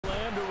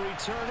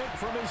return it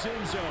from his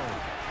end zone.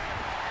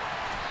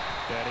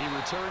 And he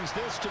returns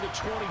this to the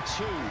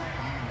 22.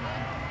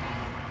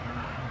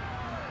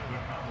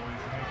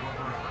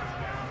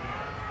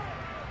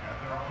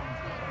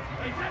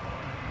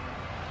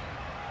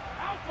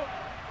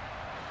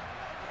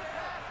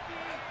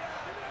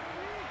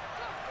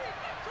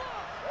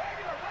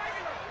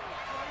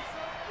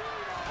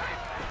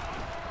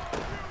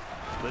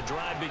 The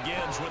drive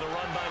begins with a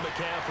run by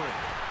McCaffrey.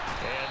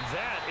 And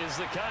that is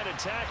the kind of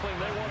tackling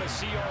they want to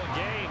see all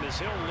game, as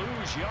he'll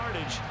lose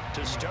yardage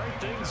to start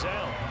things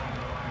out.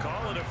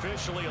 Call it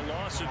officially a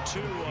loss of 2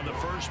 on the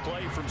first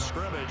play from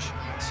scrimmage.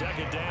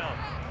 Second down.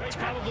 It's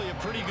probably a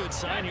pretty good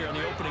sign here on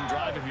the opening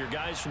drive if your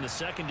guys from the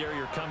secondary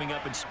are coming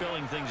up and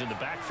spilling things in the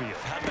backfield.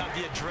 How about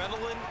the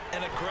adrenaline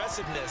and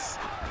aggressiveness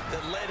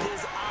that led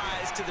his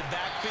eyes to the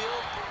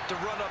backfield to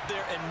run up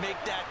there and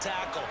make that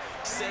tackle,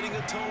 setting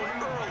a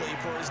tone early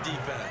for his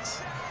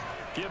defense.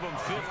 Give them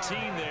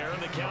 15 there,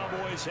 and the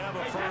Cowboys have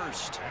a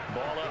first.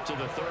 Ball up to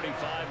the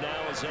 35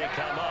 now as they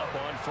come up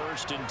on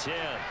 1st and 10.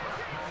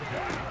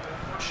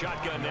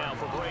 Shotgun now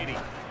for Brady.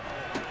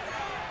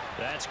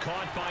 That's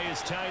caught by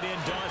his tight end,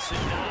 Dawson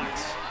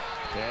Knox.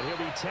 And he'll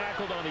be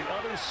tackled on the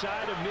other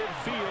side of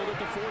midfield at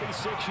the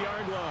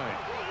 46-yard line.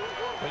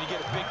 When you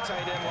get a big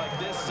tight end like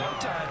this,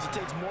 sometimes it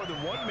takes more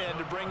than one man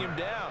to bring him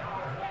down.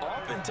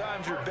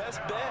 Oftentimes, your best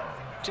bet,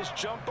 just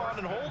jump on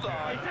and hold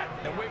on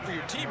and wait for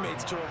your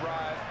teammates to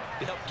arrive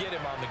to help get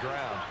him on the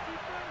ground.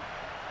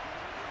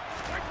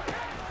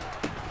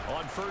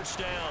 On 1st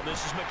down,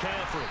 this is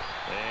McCaffrey.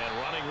 And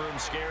running room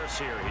scarce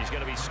here. He's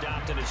going to be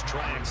stopped in his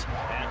tracks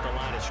at the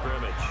line of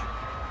scrimmage.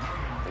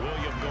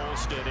 William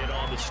Golston in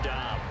on the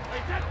stop.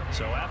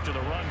 So after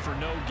the run for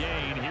no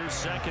gain, here's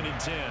 2nd and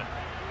 10.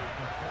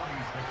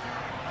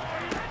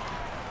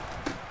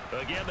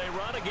 Again, they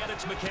run. Again,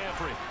 it's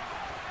McCaffrey.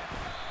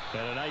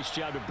 And a nice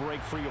job to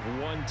break free of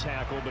one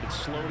tackle, but it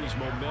slowed his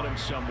momentum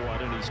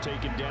somewhat, and he's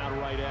taken down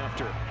right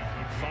after.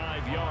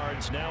 5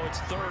 yards. Now it's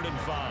 3rd and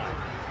 5.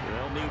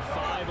 They'll need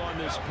 5 on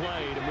this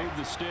play to move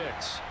the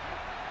sticks.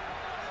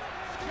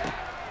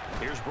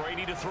 Here's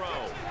Brady to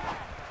throw.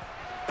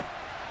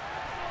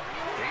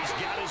 He's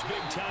got his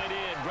big tight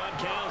end,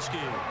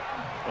 Gronkowski.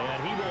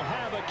 And he will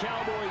have a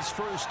Cowboys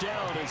first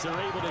down as they're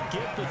able to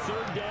get the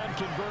 3rd down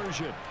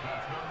conversion.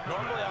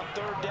 Normally on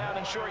 3rd down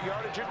and short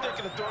yardage, you're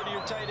thinking of throwing to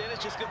your tight end.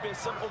 It's just going to be a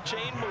simple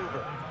chain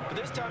mover. But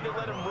this time they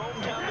let him roam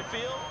down the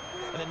field,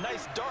 and a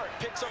nice dart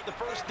picks up the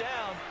first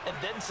down and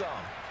then some.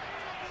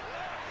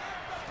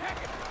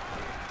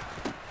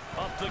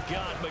 Up the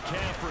gut,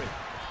 McCaffrey.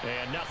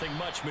 And nothing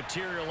much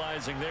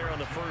materializing there on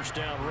the first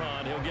down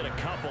run. He'll get a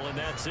couple, and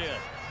that's it.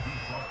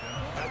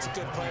 That's a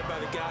good play by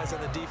the guys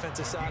on the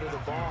defensive side of the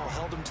ball.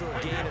 Held him to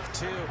a gain of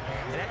 2.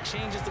 And that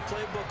changes the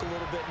playbook a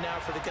little bit now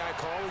for the guy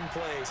calling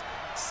plays.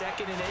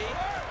 2nd and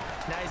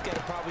 8. Now he's got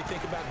to probably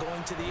think about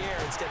going to the air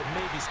instead of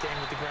maybe staying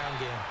with the ground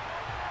game.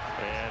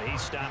 And he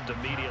stopped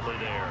immediately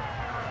there.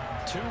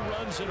 2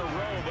 runs in a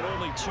row, but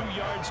only 2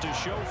 yards to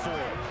show for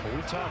it. When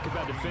we talk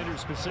about defenders,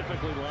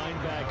 specifically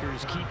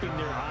linebackers, keeping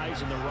their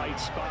eyes in the right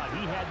spot.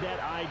 He had that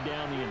eye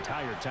down the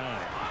entire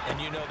time. And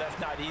you know that's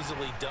not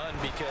easily done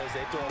because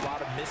they throw a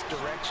lot of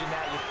misdirection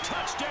at you.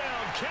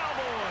 Touchdown,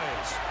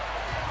 Cowboys!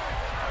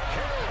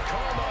 Harold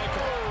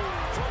Carmichael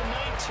from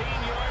 19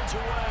 yards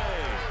away.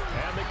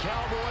 And the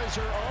Cowboys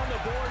are on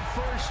the board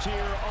first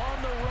here on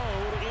the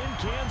road in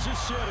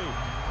Kansas City.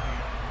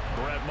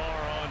 Brett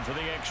Maher on for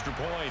the extra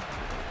point.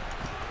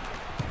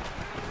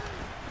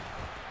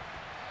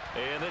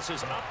 And this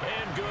is up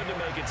and good to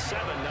make it 7-0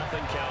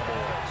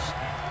 Cowboys.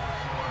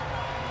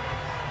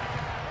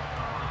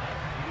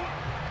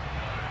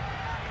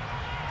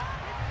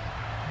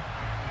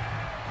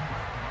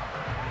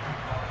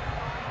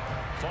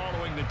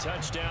 Following the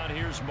touchdown,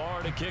 here's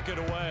Maher to kick it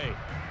away.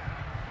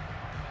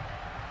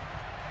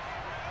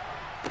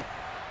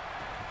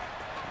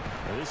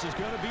 This is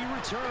going to be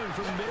returned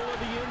from the middle of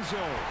the end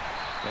zone.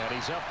 And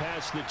he's up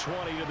past the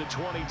 20 to the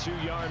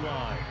 22-yard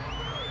line.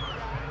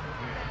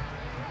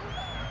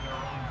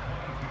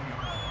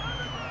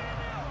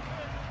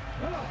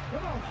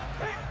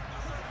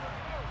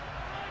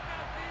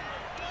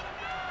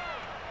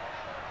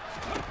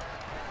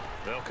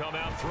 They'll come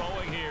out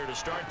throwing here to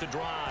start the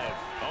drive.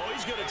 Oh,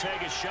 he's going to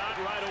take a shot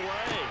right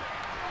away.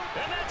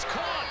 And that's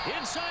caught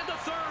inside the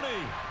 30.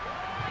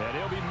 And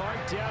he'll be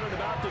marked down at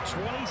about the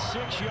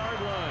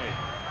 26-yard line.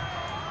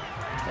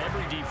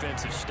 Every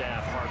defensive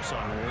staff harps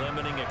on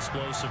limiting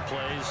explosive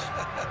plays.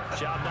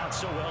 Job not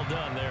so well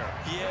done there.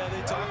 Yeah,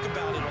 they talk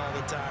about it all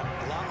the time.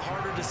 A lot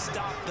harder to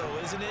stop, though,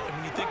 isn't it? And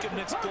when you think of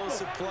an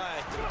explosive play,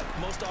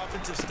 most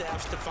offensive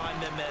staffs define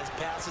them as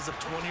passes of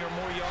 20 or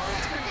more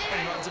yards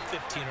and runs of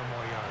 15 or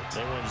more yards.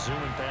 They went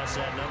zooming past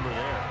that number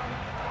there.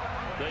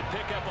 They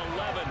pick up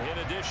 11 in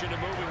addition to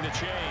moving the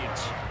chains.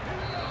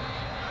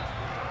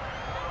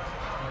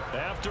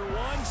 After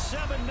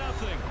 7-0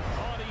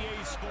 on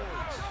EA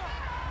Sports.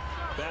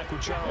 Back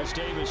with Charles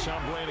Davis,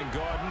 I'm Brandon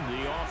Garden.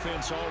 The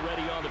offense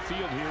already on the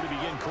field here to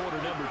begin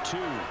quarter number 2.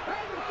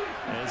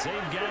 As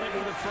they've got it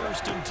with a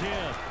 1st and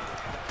 10.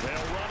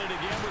 They'll run it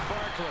again with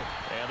Barkley.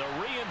 And the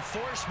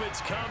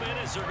reinforcements come in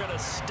as they're going to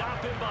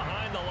stop him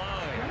behind the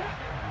line.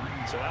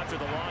 So after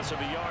the loss of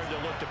a yard,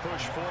 they'll look to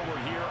push forward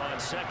here on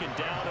 2nd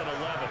down and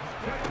 11.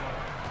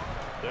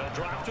 They'll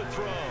drop to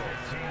throw.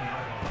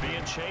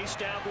 Being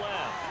chased out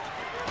left.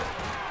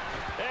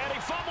 And he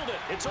fumbled it.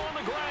 It's on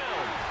the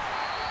ground.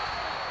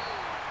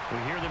 We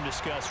hear them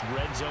discuss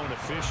red zone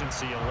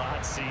efficiency a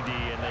lot, CD,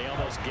 and they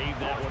almost gave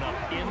that one up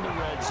in the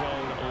red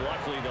zone.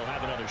 Luckily, they'll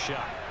have another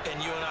shot.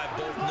 And you and I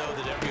both know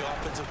that every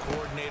offensive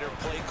coordinator,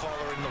 play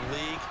caller in the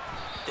league,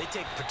 they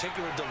take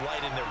particular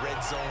delight in their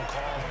red zone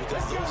calls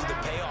because those are the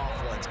payoff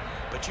ones.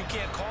 But you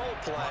can't call a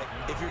play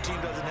if your team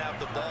doesn't have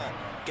the ball.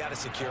 Got to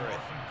secure it.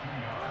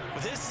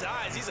 With his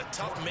size, he's a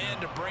tough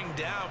man to bring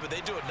down, but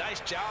they do a nice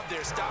job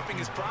there stopping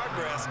his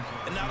progress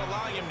and not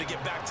allowing him to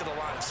get back to the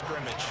line of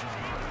scrimmage.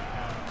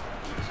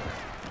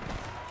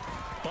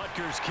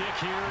 Butker's kick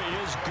here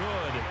is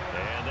good,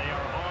 and they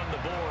are on the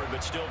board,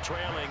 but still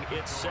trailing.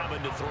 It's 7-3.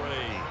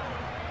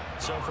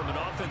 So from an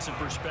offensive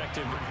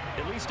perspective,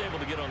 at least able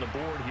to get on the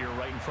board here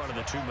right in front of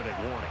the 2-minute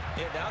warning.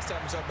 Yeah, now it's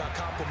time to talk about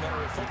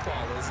complementary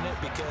football, isn't it?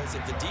 Because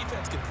if the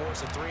defense can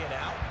force a 3 and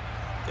out,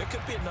 there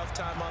could be enough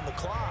time on the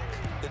clock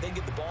that they can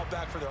get the ball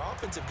back for their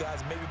offensive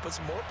guys and maybe put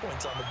some more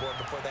points on the board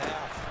before the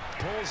half.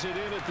 Pulls it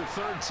in at the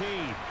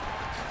 13.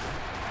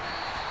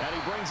 And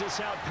he brings us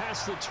out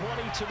past the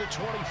 20 to the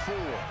 24.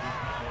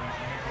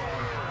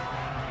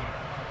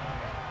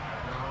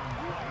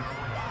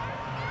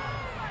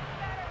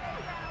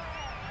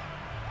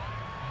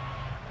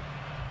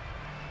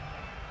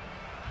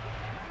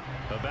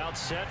 About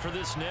set for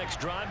this next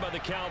drive by the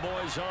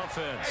Cowboys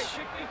offense.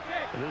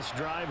 This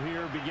drive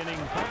here beginning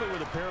probably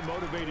with a pair of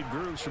motivated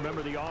groups.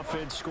 Remember, the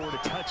offense scored a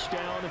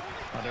touchdown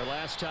on their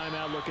last time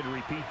out. Looking to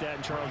repeat that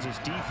in Charles's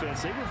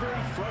defense. They were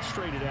very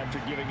frustrated after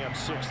giving up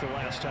 6 the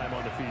last time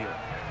on the field.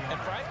 And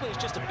frankly,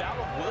 it's just a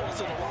battle of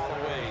wills in a lot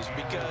of ways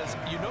because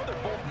you know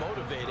they're both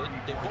motivated.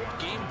 They both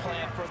game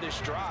plan for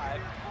this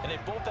drive, and they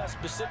both have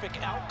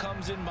specific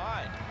outcomes in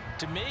mind.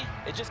 To me,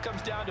 it just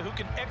comes down to who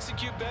can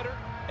execute better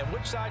and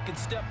which side can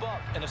step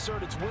up and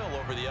assert its will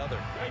over the other.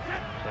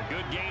 A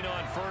good gain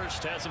on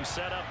first has him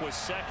set up with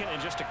 2nd and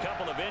just a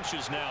couple of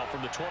inches now from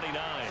the 29.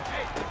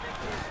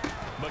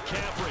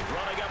 McCaffrey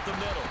running up the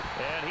middle,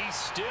 and he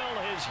still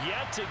has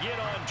yet to get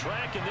on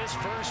track in this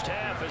first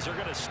half as they're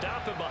going to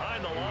stop him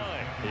behind the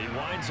line. He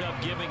winds up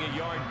giving a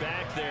yard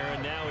back there,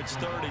 and now it's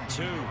 3rd and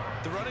 2.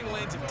 The running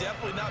lanes have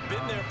definitely not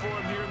been there for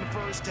him here in the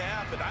first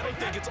half, and I don't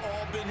think it's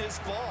all been his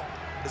fault.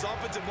 His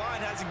offensive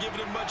line hasn't given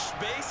him much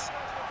space.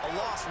 A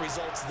loss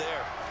results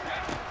there.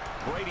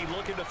 Brady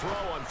looking to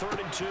throw on 3rd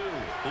and 2.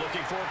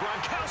 Looking for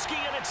Gronkowski,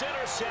 and it's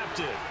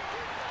intercepted.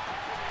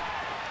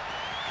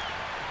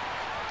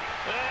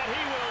 And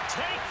he will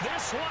take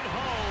this one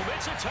home.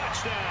 It's a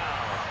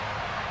touchdown.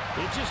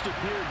 It just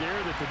appeared there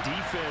that the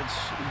defense,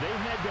 they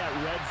had that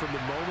read from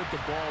the moment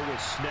the ball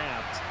was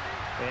snapped.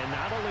 And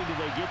not only did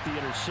they get the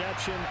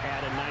interception,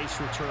 add a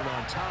nice return on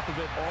top of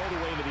it, all the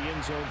way to the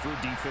end zone for a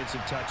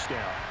defensive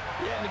touchdown.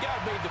 Yeah, and the guy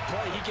who made the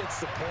play, he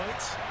gets the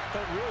points.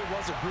 But it really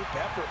was a group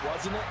effort,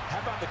 wasn't it? How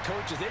about the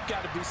coaches? They've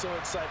got to be so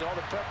excited. All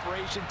the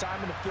preparation,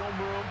 time in the film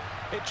room,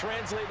 it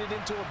translated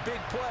into a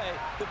big play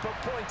that put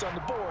points on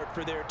the board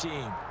for their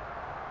team.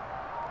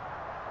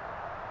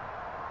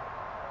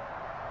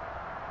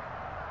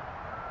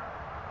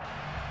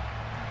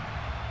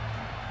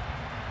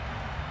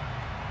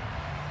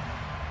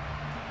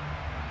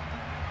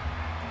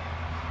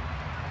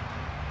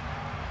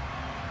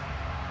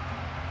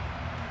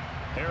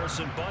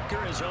 Harrison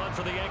Butker is on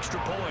for the extra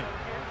point.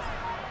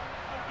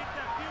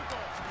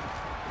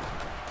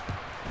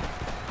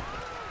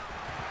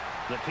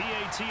 The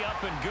PAT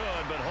up and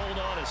good, but hold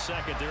on a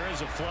second. There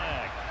is a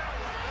flag.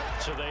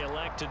 So they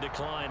elect to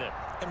decline it.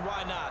 And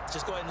why not?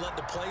 Just go ahead and let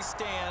the play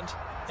stand,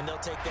 and they'll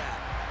take that.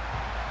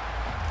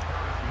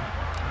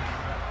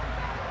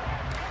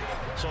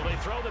 So they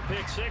throw the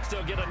pick 6.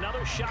 They'll get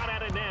another shot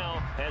at it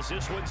now as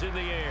this one's in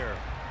the air.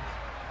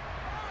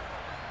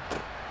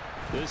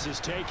 This is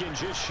taken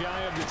just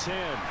shy of the 10.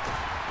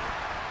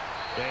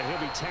 And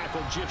he'll be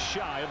tackled just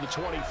shy of the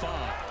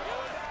 25.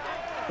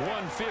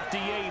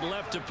 1:58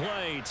 left to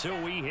play till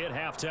we hit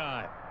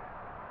halftime.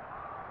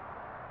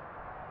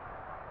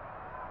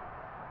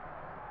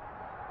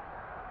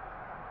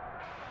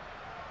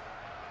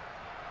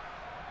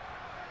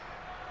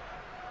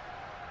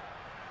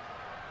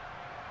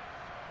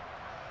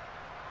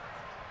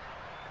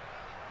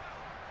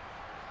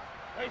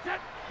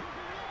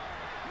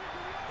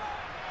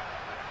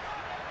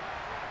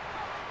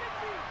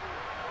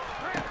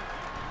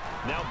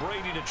 Now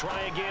Brady to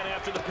try again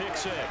after the pick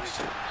 6.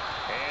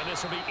 And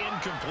this will be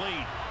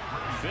incomplete.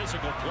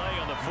 Physical play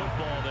on the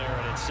football there,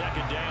 and it's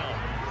 2nd down.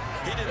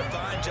 He did a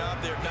fine job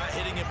there not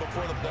hitting it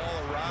before the ball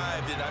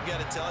arrived, and I've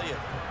got to tell you,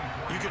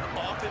 you can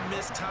often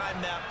mistime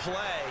that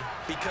play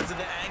because of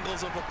the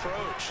angles of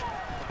approach.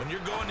 When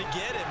you're going to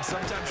get him,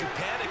 sometimes you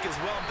panic as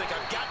well and think,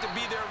 I've got to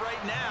be there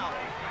right now.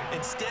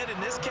 Instead, in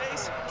this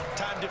case,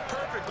 timed it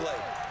perfectly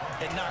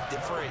and knocked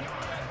it free.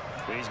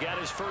 He's got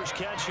his first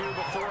catch here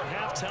before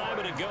halftime,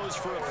 and it goes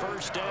for a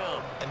first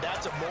down. And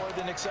that's a more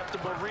than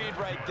acceptable read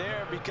right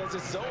there because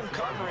it's zone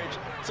coverage,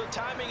 so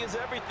timing is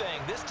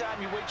everything. This time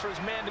he waits for his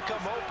man to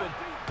come open,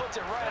 puts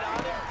it right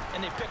on him,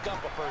 and they pick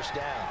up a first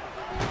down.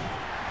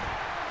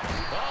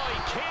 Oh, he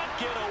can't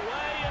get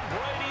away, and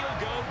Brady will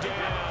go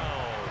down.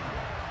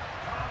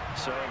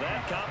 So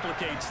that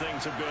complicates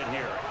things a bit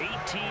here.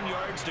 18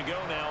 yards to go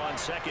now on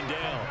second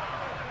down.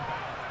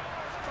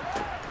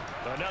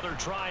 Another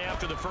try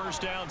after the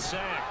first down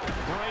sack.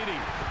 Brady.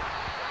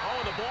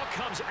 Oh, the ball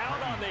comes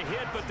out on the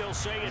hit, but they'll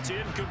say it's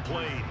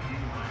incomplete.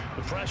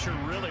 The pressure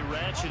really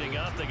ratcheting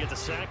up. They get the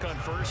sack on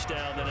first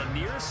down, then a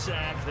near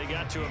sack. They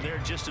got to him there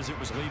just as it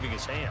was leaving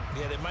his hand.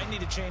 Yeah, they might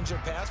need to change their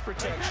pass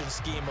protection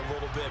scheme a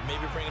little bit.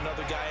 Maybe bring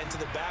another guy into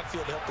the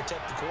backfield to help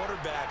protect the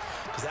quarterback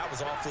because that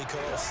was awfully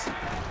close.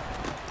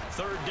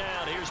 Third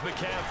down, here's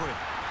McCaffrey.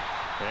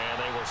 And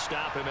they will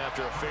stop him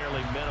after a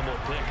fairly minimal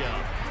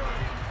pickup.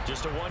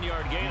 Just a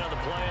 1-yard gain on the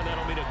play, and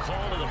that'll mean a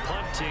call to the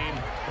punt team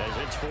as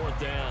it's fourth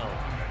down.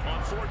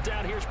 On fourth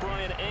down, here's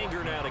Brian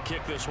Anger now to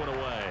kick this one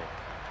away.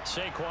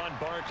 Saquon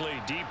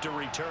Barkley deep to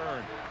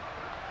return.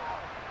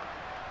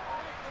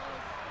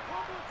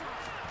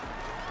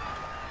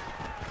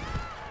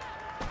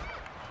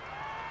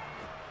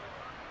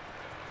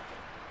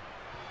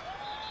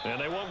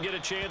 And they won't get a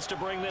chance to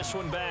bring this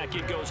one back.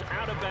 It goes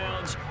out of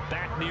bounds,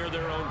 back near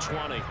their own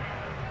 20.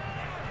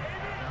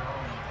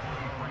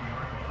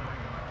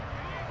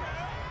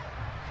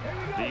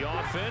 The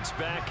offense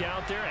back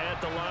out there at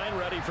the line,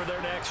 ready for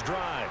their next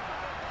drive.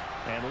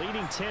 And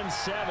leading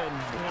 10-7,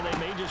 and they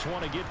may just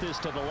want to get this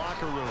to the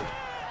locker room.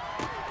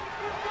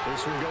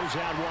 This one goes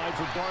out wide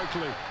for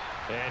Barkley.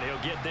 And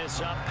he'll get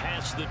this up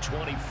past the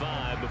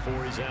 25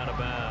 before he's out of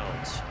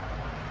bounds.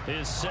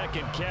 His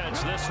second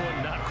catch, this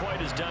one not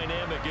quite as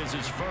dynamic as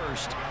his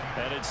first,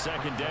 and it's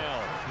second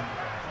down.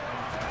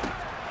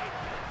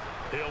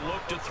 He'll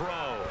look to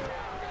throw.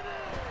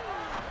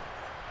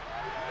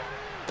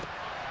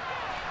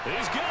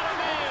 He's got a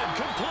man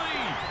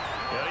complete.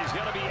 And he's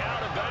going to be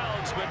out of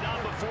bounds, but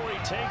not before he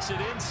takes it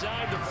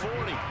inside the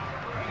 40.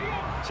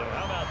 So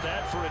how about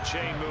that for a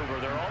chain mover?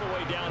 They're all the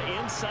way down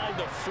inside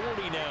the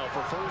 40 now for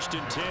 1st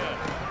and 10.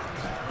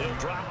 He'll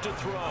drop to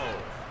throw.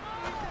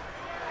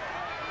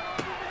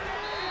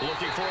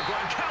 Looking for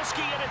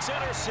Gronkowski, and it's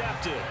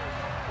intercepted.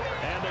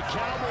 And the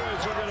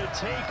Cowboys are going to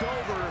take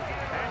over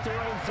at their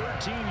own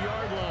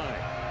 13-yard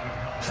line.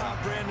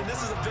 Brandon,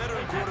 this is a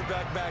veteran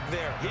quarterback back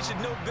there. He should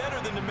know better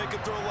than to make a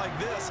throw like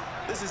this.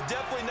 This is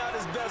definitely not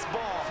his best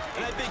ball.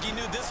 And I think he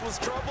knew this was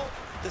trouble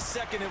the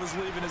second it was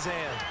leaving his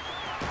hand.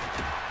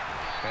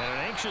 And an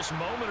anxious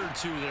moment or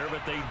two there,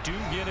 but they do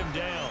get him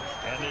down.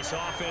 And this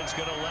offense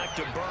going to elect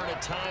to burn a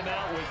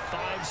timeout with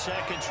 5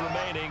 seconds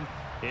remaining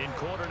in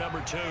quarter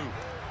number 2.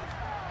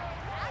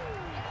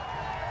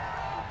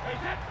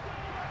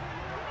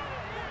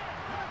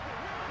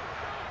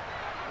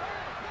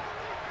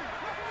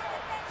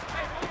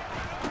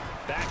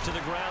 Back to the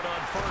ground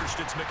on first,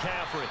 it's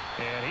McCaffrey.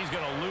 And he's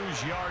going to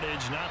lose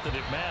yardage, not that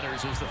it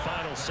matters, as the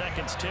final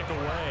seconds tick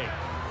away.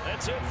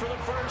 That's it for the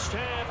first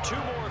half. 2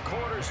 more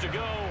quarters to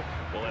go.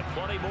 We'll have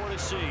plenty more to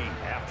see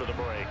after the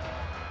break.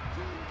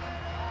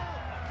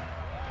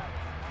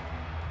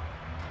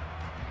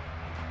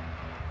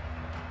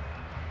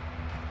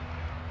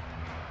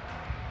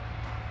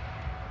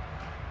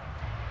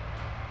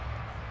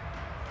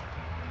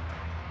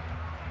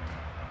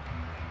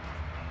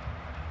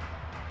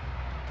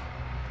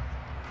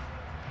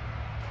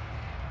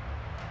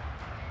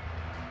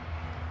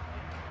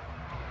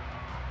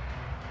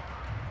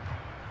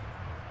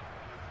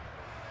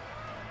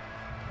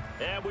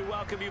 And we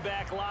welcome you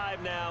back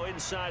live now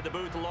inside the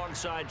booth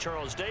alongside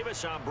Charles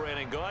Davis. I'm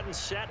Brandon Gaudin,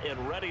 set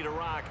and ready to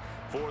rock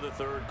for the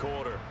third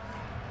quarter.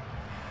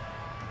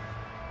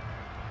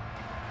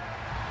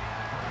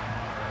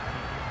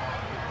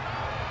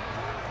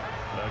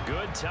 A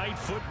good, tight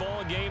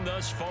football game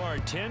thus far.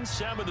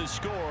 10-7 the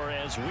score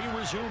as we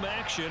resume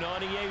action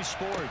on EA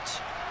Sports.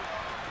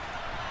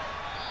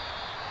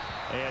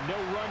 And no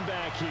run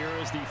back here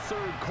as the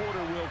third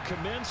quarter will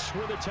commence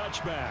with a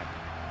touchback.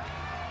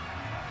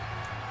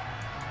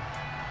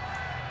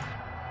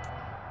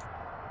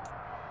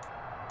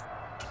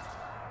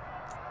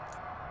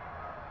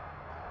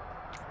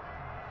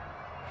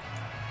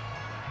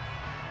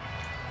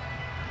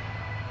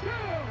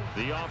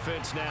 The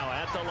offense now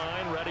at the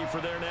line, ready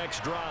for their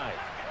next drive.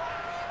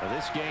 Now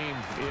this game,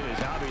 it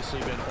has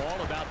obviously been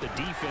all about the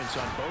defense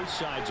on both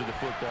sides of the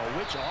football.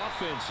 Which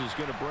offense is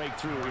going to break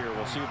through here?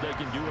 We'll see if they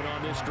can do it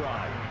on this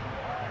drive.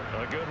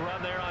 A good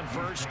run there on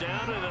first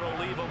down, and it'll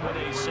leave them with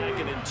a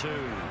 2nd and 2.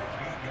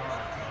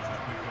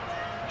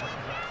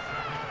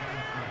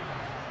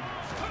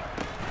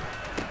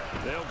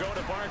 They'll go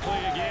to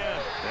Barkley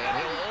again, and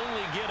he'll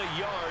only get a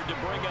yard to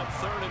bring up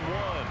 3rd and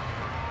 1.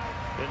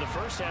 In the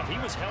first half, he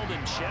was held in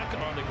check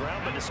on the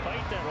ground, but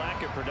despite that lack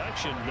of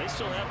production, they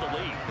still have the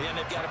lead. Yeah, and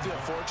they've got to feel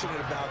fortunate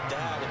about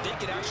that. If they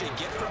could actually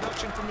get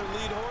production from their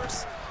lead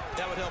horse,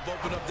 that would help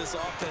open up this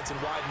offense and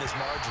widen this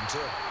margin,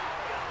 too.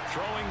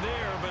 throwing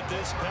there, but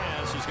this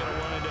pass is going to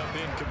wind up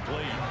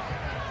incomplete.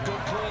 Good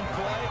clean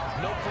play.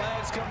 No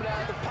flags coming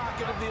out of the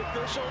pocket of the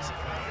officials.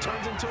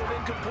 Turns into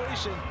an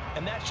incompletion,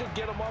 and that should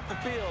get them off the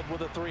field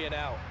with a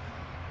 3-and-out.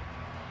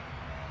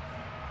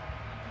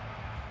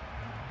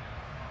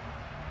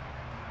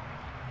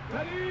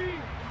 Ready?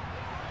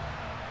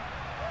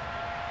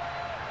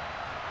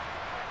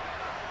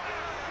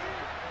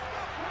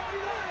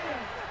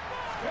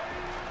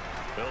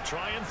 They'll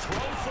try and throw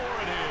for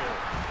it here.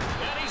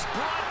 And he's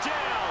brought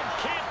down.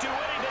 Can't do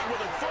anything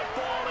with a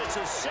football. It's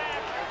a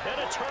sack and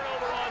a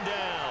turnover on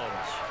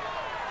downs.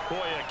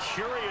 Boy, a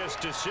curious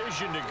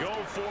decision to go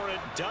for it.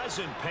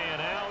 Doesn't pan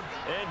out.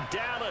 And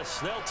Dallas,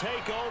 they'll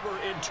take over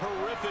in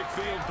terrific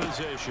field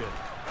position.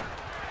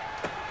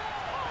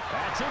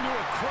 That's into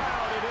a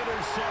crowd and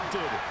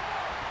intercepted.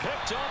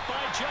 Picked up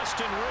by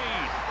Justin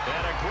Reed.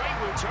 And a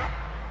great return.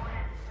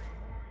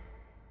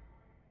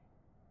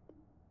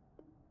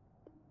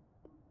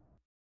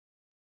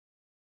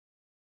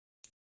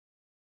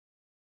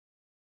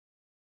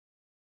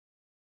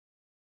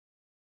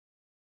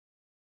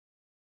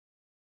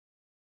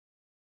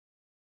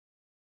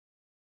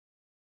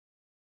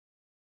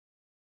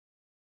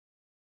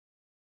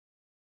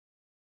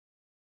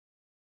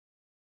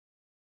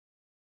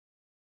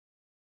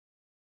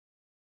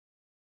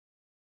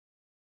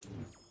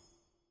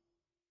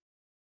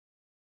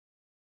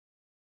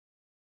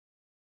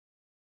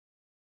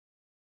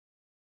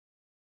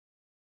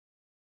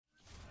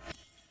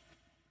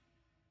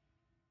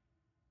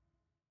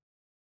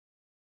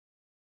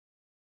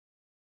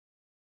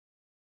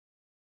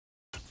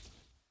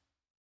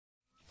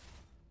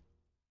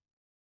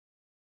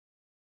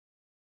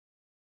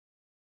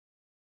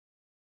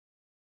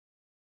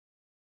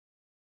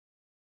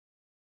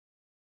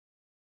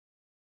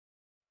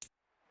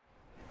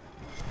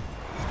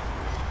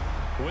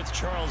 With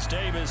Charles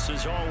Davis,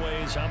 as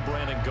always, I'm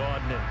Brandon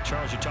Gaudin.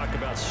 Charles, you talked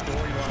about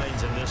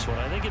storylines in this one.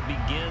 I think it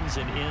begins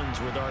and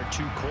ends with our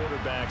two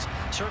quarterbacks,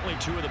 certainly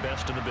two of the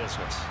best in the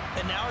business.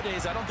 And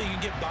nowadays, I don't think you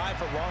can get by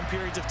for long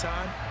periods of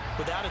time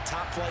without a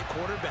top-flight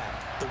quarterback.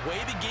 The way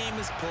the game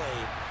is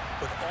played,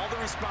 with all the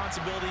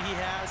responsibility he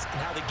has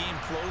and how the game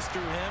flows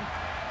through him,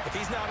 if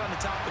he's not on the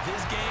top of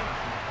his game,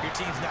 your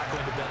team's not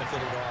going to benefit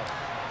at all.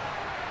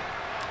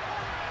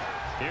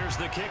 Here's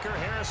the kicker,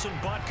 Harrison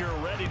Butker,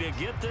 ready to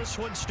get this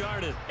one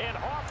started. And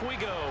off we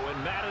go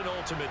in Madden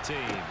Ultimate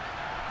Team.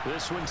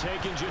 This one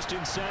taken just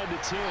inside the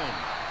 10.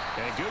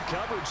 And good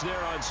coverage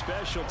there on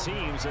special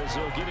teams as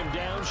they'll get him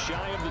down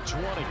shy of the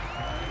 20.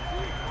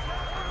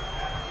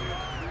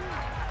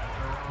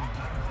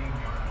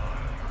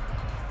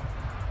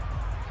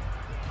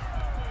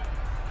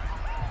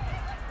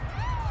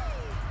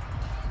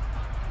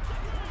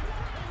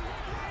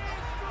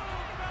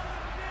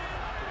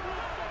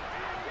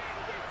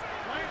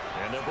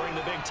 And they'll bring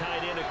the big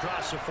tight end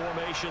across the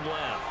formation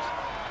left.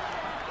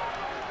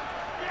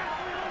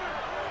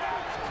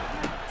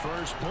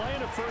 First play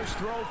and a first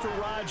throw for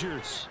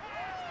Rodgers.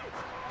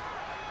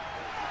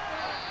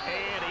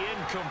 And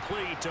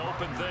incomplete to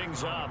open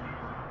things up.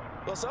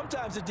 Well,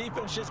 sometimes the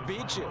defense just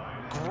beats you.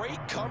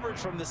 Great coverage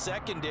from the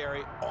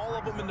secondary, all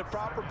of them in the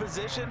proper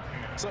position.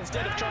 So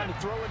instead of trying to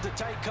throw into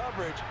tight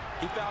coverage,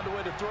 he found a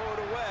way to throw it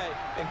away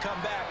and come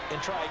back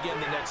and try again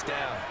the next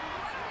down.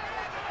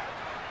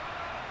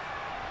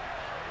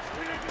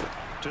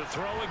 To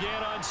throw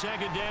again on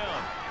second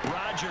down.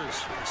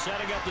 Rodgers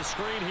setting up the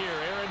screen here.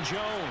 Aaron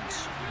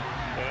Jones.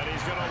 And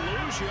he's going to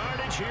lose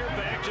yardage here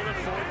back to the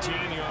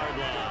 14-yard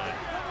line.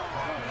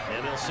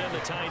 And they'll send the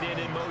tight end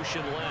in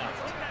motion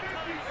left.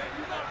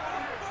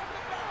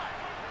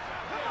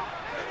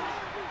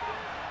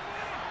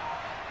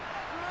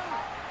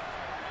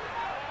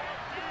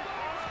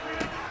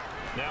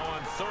 Now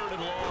on third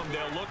and long,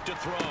 they'll look to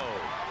throw.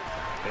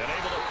 And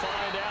able to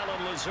find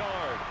Alan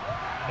Lazard.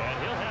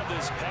 And he'll have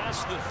this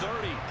past the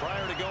 30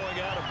 prior to going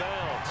out of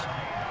bounds.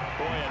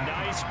 Boy, a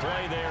nice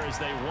play there as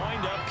they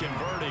wind up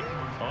converting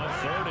on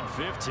 3rd and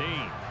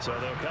 15. So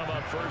they'll come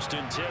up 1st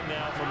and 10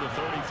 now from the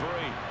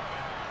 33.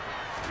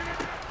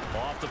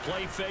 Off the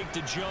play fake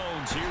to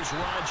Jones. Here's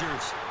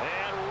Rodgers.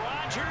 And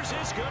Rodgers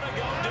is going to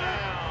go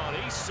down.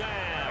 He's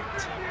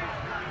sacked.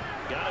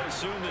 Got to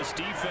assume this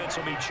defense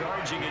will be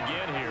charging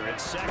again here.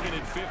 It's 2nd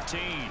and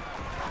 15.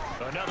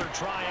 Another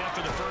try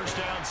after the first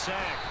down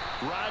sack.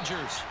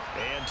 Rodgers,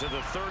 and to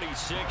the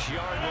 36-yard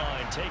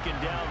line, taken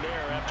down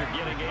there after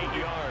getting 8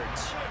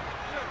 yards.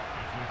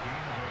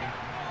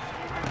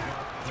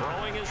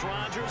 Throwing is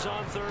Rodgers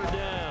on 3rd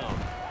down.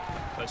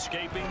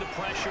 Escaping the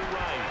pressure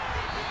right.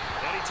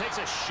 And he takes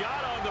a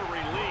shot on the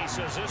release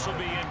as this will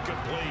be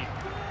incomplete.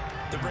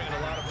 They're bringing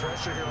a lot of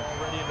pressure here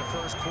already in the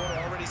first quarter.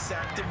 Already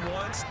sacked him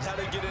once. Now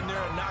they get in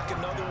there and knock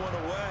another one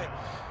away.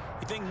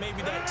 You think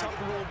maybe that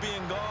Tucker rule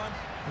being gone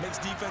makes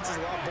defenses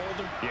a lot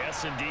bolder?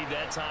 Yes, indeed.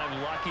 That time,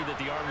 lucky that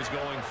the arm was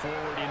going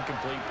forward.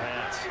 Incomplete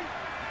pass.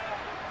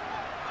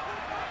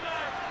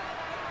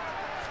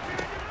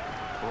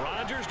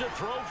 Rodgers to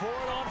throw for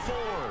it on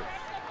 4th.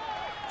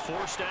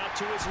 forced out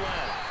to his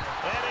left.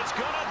 And it's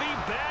going to be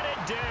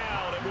batted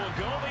down. It will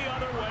go the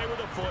other way with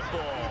the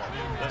football.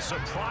 A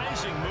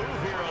surprising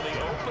move here on the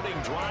opening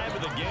drive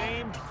of the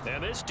game.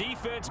 And this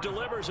defense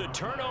delivers a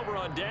turnover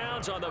on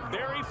downs on the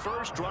very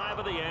first drive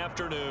of the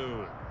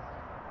afternoon.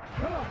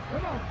 Come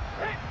on.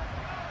 Hey.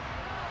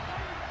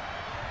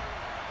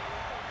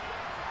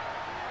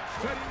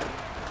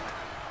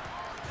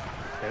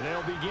 And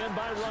they'll begin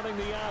by running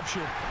the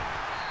option.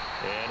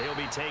 And he'll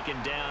be taken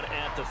down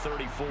at the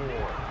 34.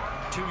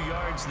 2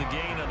 yards the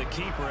gain on the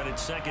keeper, and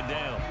it's second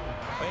down.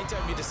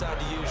 Anytime you decide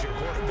to use your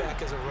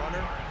quarterback as a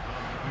runner,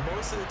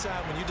 most of the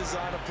time when you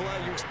design a play,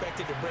 you're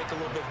expected to break a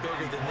little bit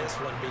bigger than this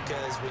one,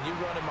 because when you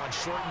run him on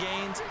short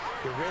gains,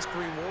 your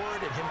risk-reward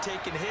and him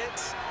taking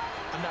hits,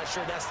 I'm not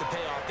sure that's the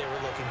payoff they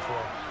were looking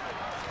for.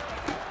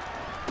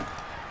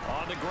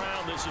 On the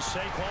ground, this is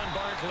Saquon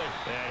Barkley.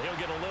 And he'll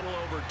get a little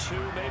over 2,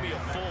 maybe a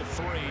full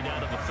 3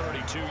 down to the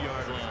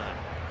 32-yard line.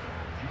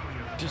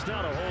 Just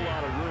not a whole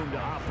lot of room to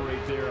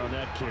operate there on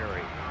that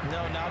carry.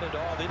 No, not at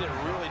all. They did a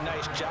really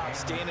nice job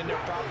staying in their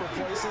proper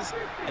places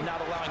and not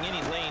allowing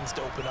any lanes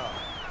to open up.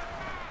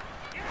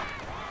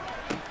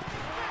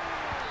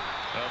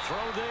 A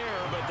throw there,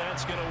 but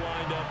that's going to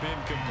wind up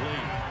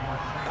incomplete.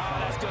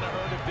 Oh, that's going to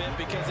hurt a bit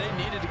because they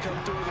needed to come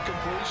through with a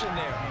completion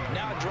there.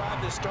 Now a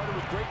drive that started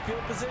with great field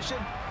position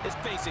is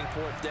facing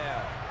 4th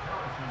down.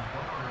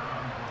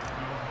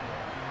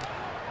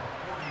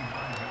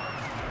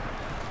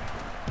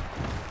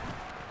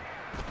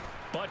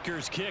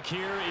 Butker's kick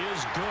here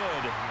is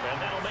good,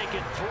 and that'll make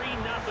it 3-0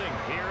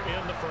 here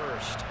in the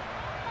first.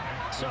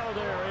 So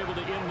they're able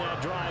to end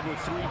that drive with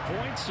 3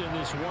 points in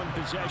this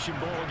one-possession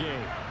ball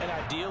game. And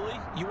ideally,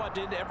 you want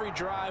to end every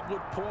drive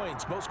with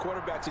points. Most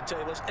quarterbacks would tell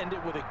you, let's end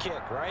it with a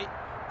kick, right?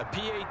 A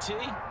PAT,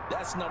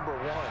 that's number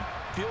 1.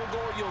 Field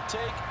goal you'll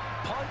take.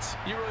 Punts,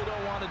 you really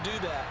don't want to do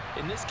that.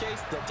 In this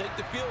case, they'll take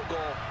the field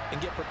goal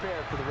and get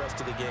prepared for the rest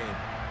of the game.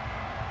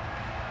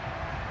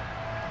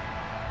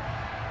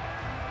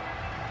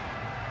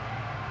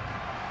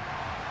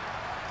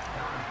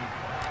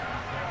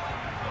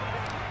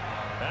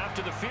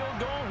 After the field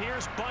goal,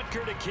 here's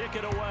Butker to kick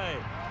it away.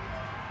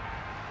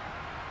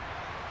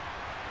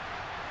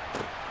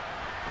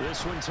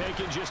 This one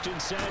taken just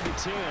inside the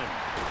 10.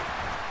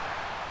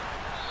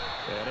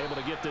 And able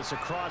to get this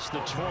across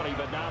the 20,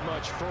 but not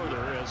much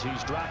further as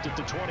he's dropped at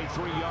the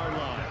 23-yard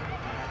line.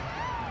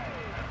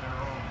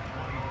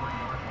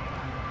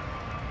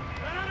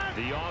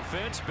 The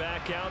offense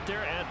back out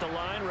there at the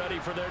line, ready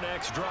for their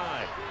next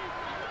drive.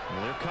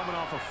 Well, they're coming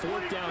off a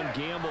 4th down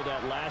gamble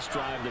that last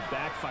drive that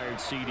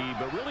backfired CD,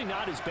 but really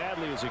not as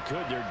badly as it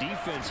could. Their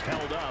defense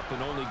held up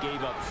and only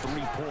gave up 3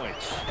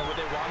 points. And what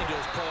they wanted to do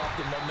is play off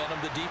the momentum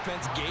the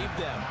defense gave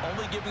them.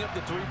 Only giving up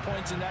the 3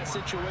 points in that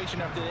situation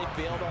after they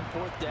failed on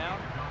 4th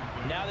down.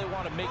 Now they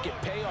want to make it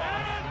pay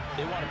off.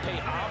 They want to pay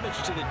homage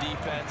to the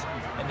defense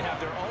and have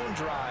their own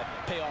drive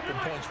pay off in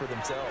points for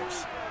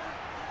themselves.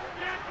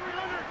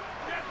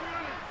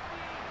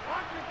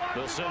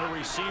 They'll send a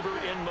receiver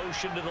in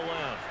motion to the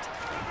left.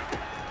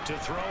 To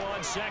throw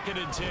on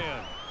 2nd and 10.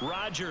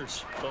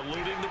 Rodgers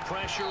eluding the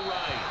pressure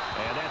right.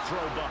 And that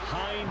throw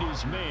behind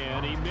his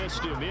man. He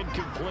missed him.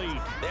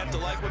 Incomplete. They have to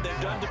like what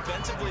they've done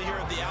defensively here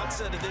at the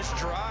outset of this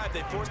drive.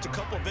 They forced a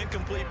couple of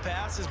incomplete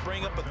passes,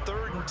 bring up a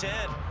 3rd and 10.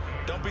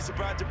 Don't be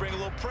surprised to bring a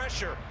little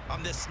pressure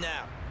on this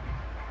snap.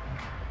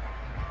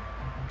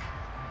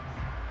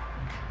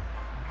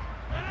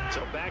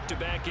 So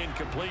back-to-back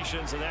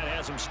incompletions, and that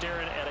has him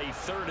staring at a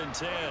 3rd and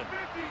 10.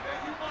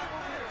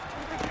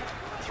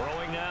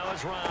 Throwing now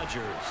is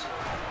Rodgers.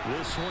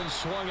 This one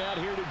swung out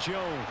here to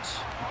Jones.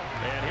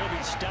 And he'll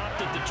be stopped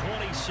at the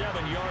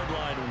 27-yard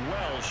line,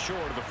 well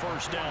short of the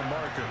 1st down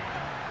marker.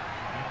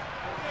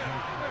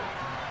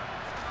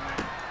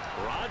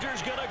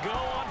 Rodgers going to go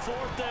on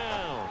 4th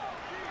down.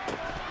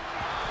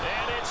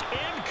 And it's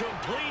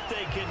incomplete.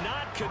 They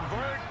cannot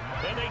convert,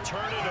 and they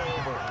turn it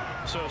over.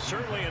 So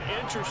certainly an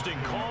interesting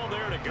call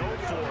there to go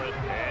for it.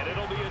 And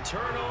it'll be a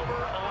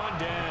turnover on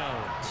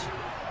downs.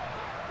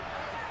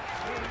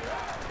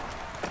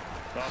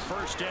 A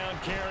 1st down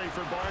carry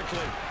for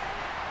Barkley.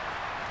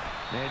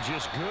 And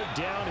just good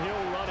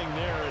downhill running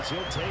there as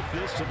he'll take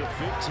this to the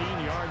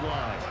 15-yard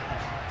line.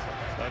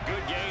 A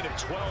good gain of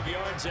 12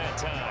 yards that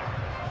time.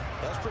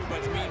 That's pretty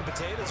much meat and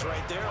potatoes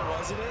right there,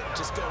 wasn't it?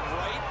 Just go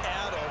right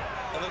at him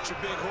and let your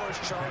big horse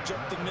charge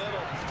up the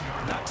middle.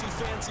 Not too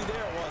fancy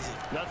there, was it?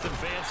 Nothing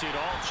fancy at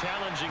all,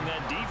 challenging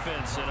that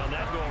defense. And on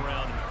that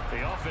go-around,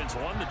 the offense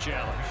won the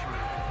challenge.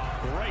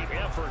 Great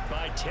effort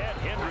by Ted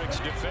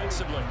Hendricks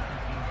defensively.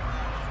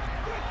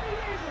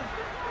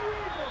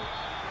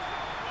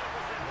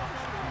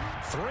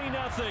 $3-0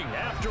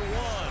 after 1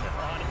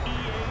 on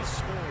EA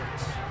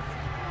Sports.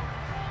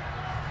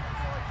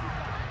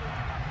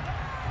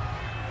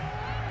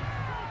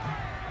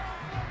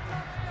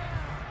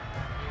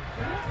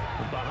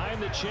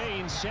 Behind the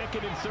chains,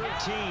 2nd and 13.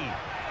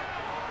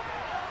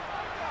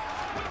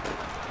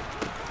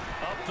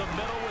 Up the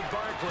middle with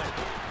Barkley.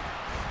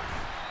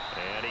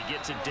 And he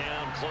gets it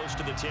down close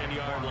to the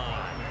 10-yard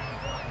line.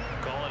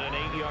 Call it an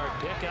 8-yard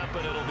pickup,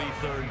 and it'll be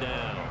third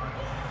down.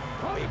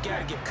 Well, you've got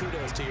to give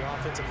kudos to your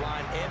offensive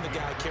line and the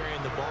guy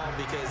carrying the ball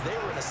because they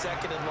were in a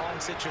second and long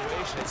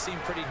situation. It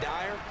seemed pretty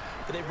dire,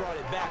 but they brought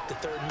it back to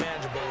third and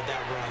manageable with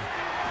that run.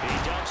 He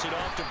dumps it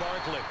off to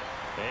Barkley.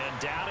 And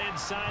down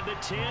inside the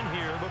 10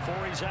 here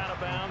before he's out of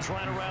bounds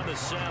right around the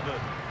 7.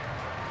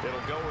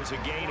 It'll go as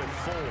a gain of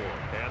 4.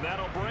 And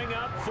that'll bring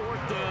up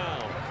fourth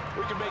down.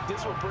 We can make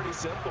this one pretty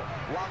simple.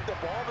 Locked up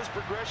all of his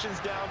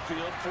progressions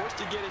downfield, forced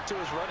to get it to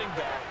his running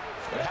back.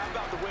 But how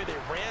about the way they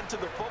ran to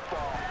the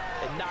football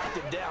and knocked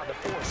him down to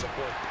force a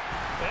play?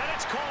 And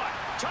it's caught.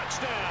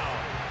 Touchdown.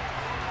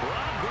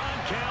 Rob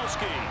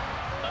Gronkowski.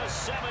 A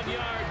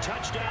 7-yard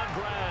touchdown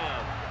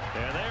grab.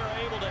 And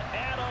they're able to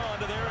add on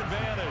to their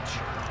advantage.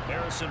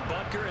 Harrison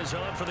Butker is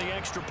on for the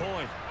extra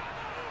point.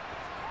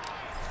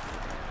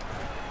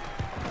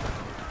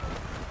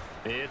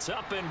 It's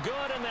up and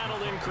good, and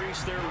that'll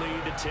increase their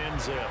lead to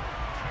 10-zip.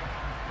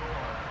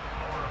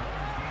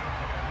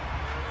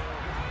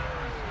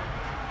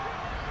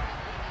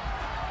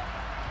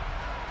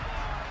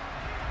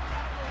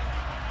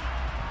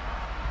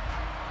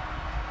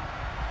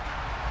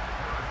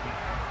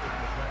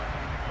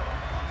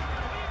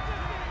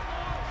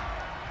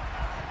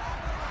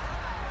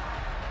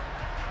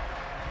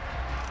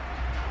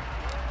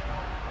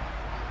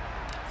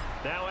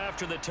 Now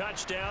after the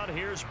touchdown,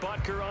 here's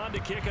Butker on to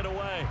kick it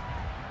away.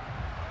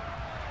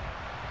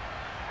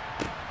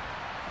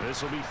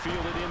 This will be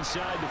fielded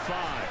inside the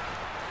 5.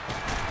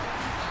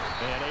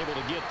 And able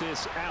to get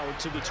this out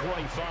to the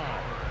 25.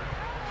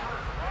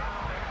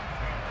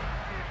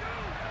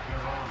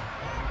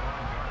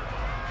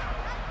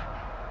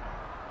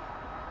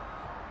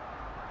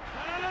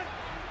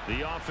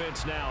 The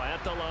offense now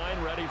at the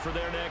line, ready for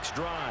their next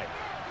drive.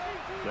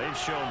 They've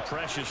shown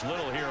precious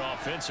little here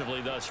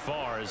offensively thus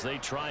far as they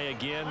try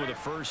again with a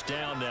first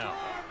down now.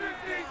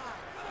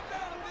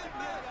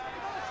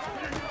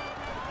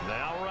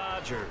 Now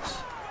Rodgers.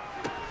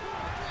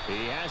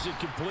 He has it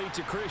complete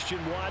to Christian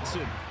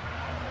Watson.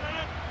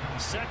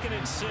 2nd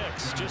and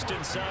 6, just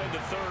inside the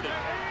 30.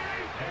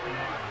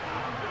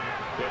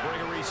 They'll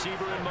bring a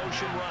receiver in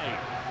motion right.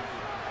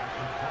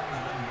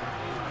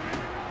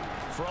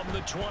 From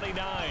the 29,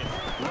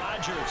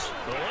 Rodgers,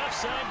 the left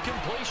side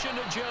completion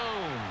to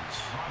Jones.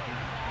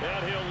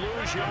 And he'll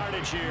lose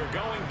yardage here,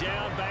 going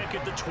down back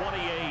at the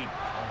 28.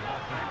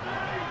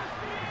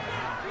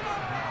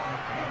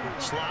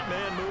 Slot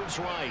man moves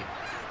right.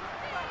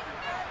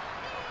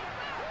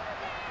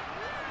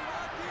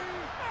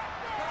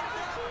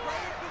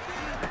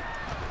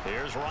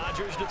 Here's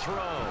Rodgers to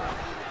throw.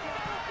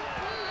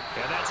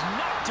 And that's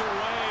knocked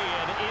away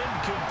and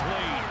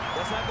incomplete.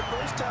 That's not the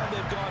first time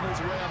they've gone his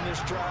way on this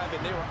drive,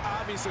 and they were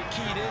obviously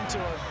keyed into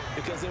him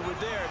because they were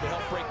there to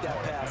help break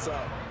that pass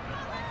up.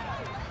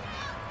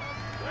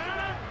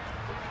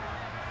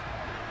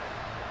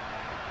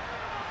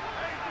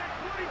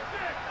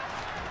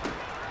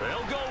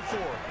 They'll go for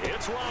it.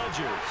 It's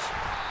Rodgers.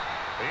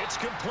 It's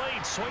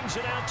complete. Swings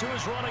it out to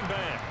his running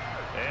back.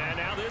 And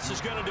now this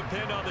is going to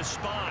depend on the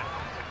spot.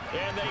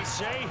 And they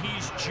say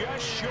he's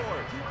just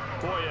short.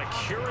 Boy, a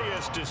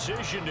curious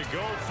decision to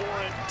go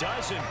for it.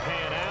 Doesn't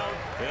pan out.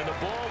 And the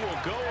ball will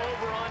go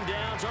over on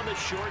downs on the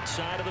short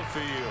side of the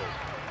field.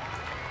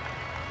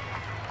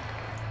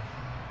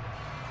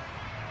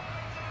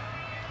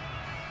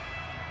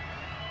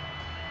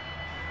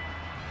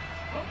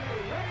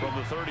 From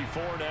the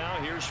 34 now,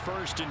 here's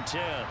 1st and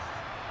 10.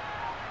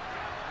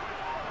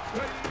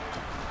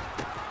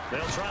 They'll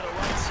try the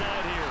right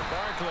side here.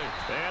 Barkley.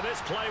 And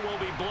this play will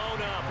be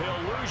blown up.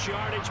 He'll lose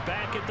yardage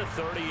back at the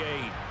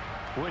 38.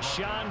 With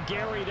Sean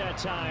Gary that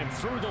time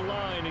through the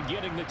line and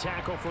getting the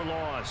tackle for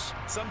loss.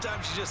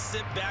 Sometimes you just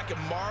sit back and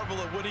marvel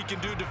at what he can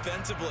do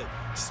defensively.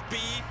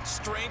 Speed,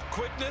 strength,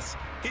 quickness.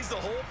 He's the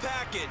whole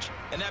package.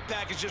 And that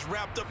package just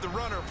wrapped up the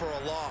runner for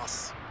a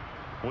loss.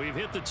 We've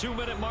hit the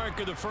 2-minute mark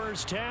of the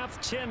first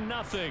half.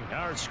 10-0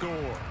 our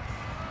score.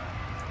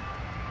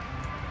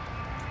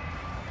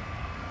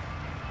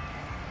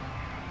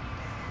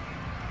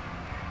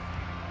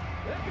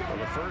 Well,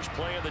 the first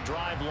play of the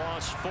drive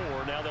lost 4.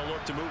 Now they'll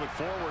look to move it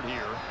forward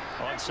here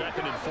on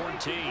 2nd and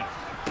 14.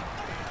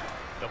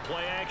 The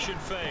play action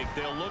fake.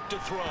 They'll look to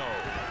throw.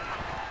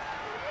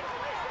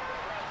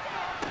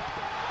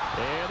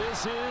 And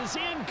this is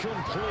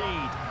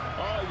incomplete.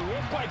 It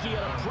looked like he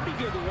had a pretty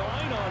good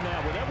line on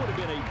that one. That would have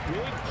been a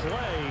big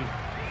play,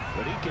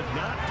 but he could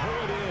not pull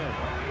it in.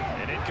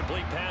 An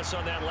incomplete pass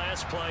on that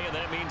last play, and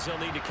that means they'll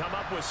need to come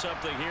up with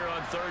something here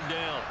on 3rd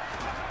down.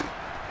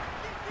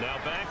 Now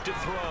back to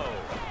throw.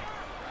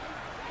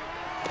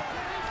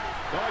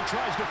 Well, he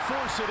tries to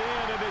force it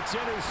in, and it's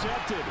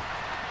intercepted.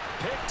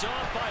 Picked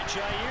off by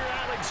Jair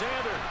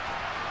Alexander.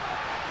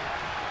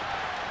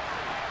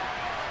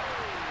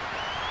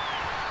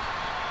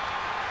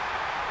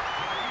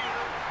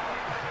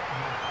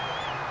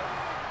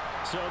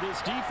 So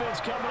this defense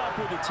coming up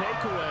with a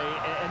takeaway,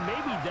 and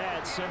maybe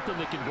that's something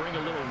that can bring a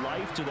little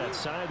life to that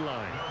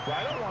sideline. Well,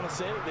 I don't want to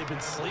say that they've been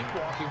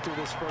sleepwalking through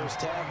this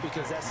first half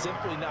because that's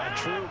simply not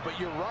true, but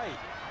you're right.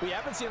 We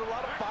haven't seen a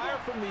lot of fire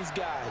from these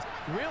guys,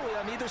 really,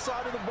 on either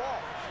side of the ball.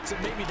 So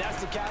maybe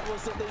that's the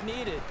catalyst that they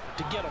needed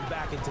to get them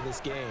back into this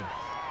game.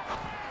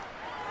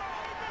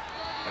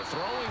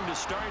 Throwing to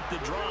start the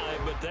drive,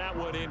 but that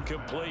one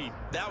incomplete.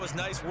 That was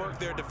nice work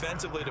there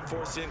defensively to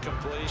force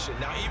incompletion.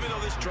 Now, even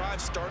though this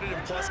drive started in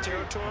plus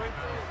territory,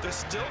 they're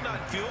still not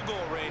in field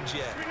goal range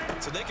yet.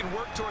 So they can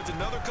work towards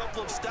another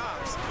couple of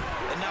stops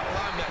and not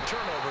allowing that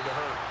turnover to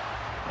hurt.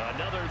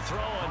 Another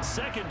throw on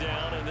second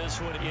down, and this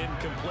one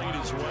incomplete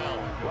as well.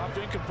 Well,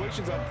 after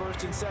incompletions on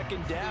first and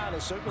second down,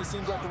 it certainly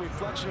seems like a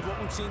reflection of what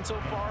we've seen so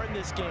far in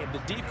this game. The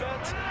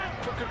defense,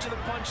 quicker to the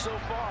punch so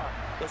far.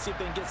 Let's see if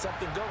they can get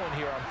something going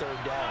here on third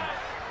down.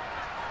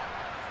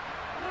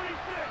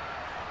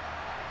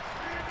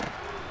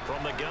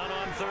 From the gun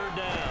on third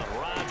down,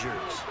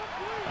 Rodgers.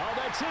 Oh,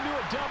 that's into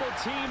a double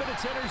team, and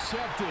it's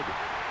intercepted.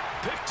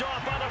 Picked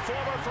off by the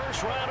former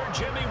first-rounder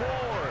Jimmy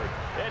Ward.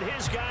 And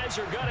his guys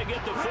are going to get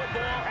the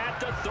football at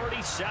the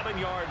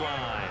 37-yard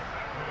line.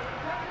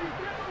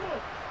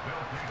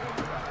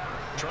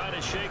 Trying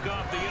to shake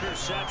off the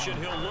interception.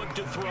 He'll look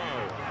to throw.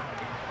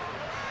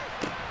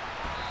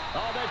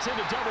 Oh, that's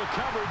into double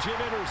coverage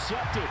and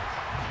intercepted.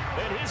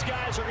 And his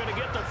guys are going to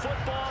get the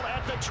football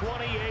at the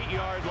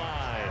 28-yard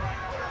line.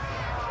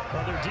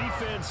 Well, their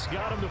defense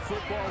got him the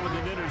football with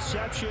an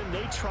interception.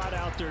 They trot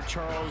out there,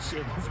 Charles,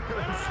 in the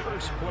very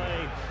first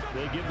play.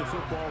 They give the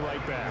football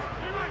right back.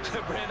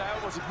 Brandon, I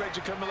almost expect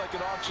you coming like an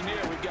auctioneer.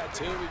 We got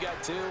two.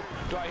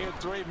 Do I hear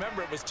three?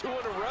 Remember, it was 2 in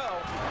a row.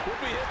 Would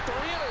we hit 3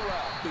 in a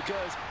row?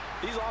 Because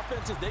these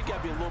offenses, they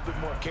got to be a little bit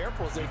more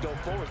careful as they go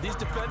forward. These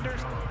defenders,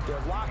 they're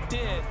locked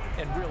in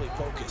and really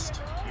focused.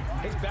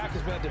 His back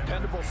has been a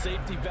dependable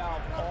safety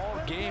valve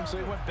all game, so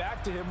he went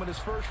back to him when his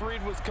first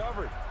read was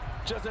covered.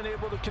 Just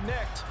unable to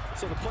connect,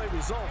 so the play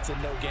results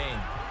in no gain.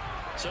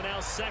 So now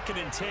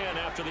 2nd and 10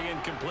 after the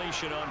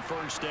incompletion on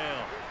first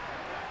down.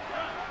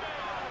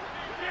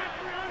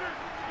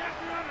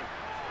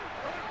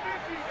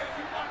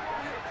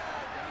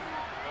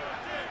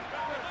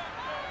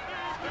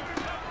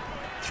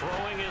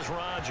 Throwing is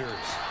Rodgers.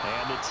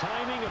 And the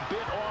timing a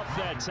bit off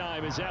that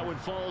time as that one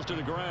falls to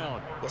the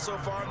ground. Well, so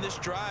far in this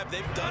drive,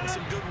 they've done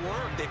some good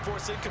work. They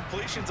force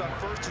incompletions on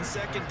first and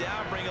second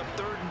down, bring up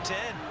 3rd and 10.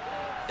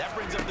 That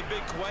brings up the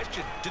big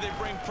question. Do they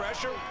bring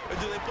pressure or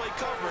do they play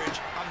coverage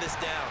on this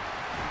down?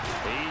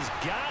 He's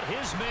got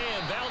his man,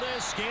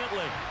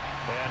 Valdez-Scantling.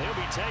 And he'll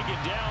be taken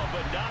down,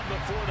 but not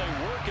before they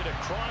work it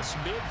across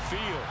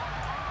midfield.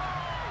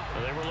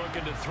 They were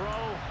looking to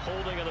throw,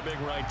 holding on the big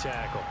right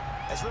tackle.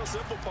 That's real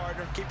simple,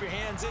 partner. Keep your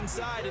hands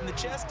inside in the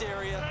chest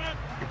area.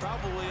 You're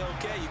probably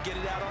okay. You get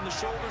it out on the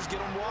shoulders,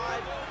 get them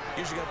wide.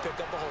 Usually going to pick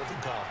up a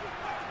holding call.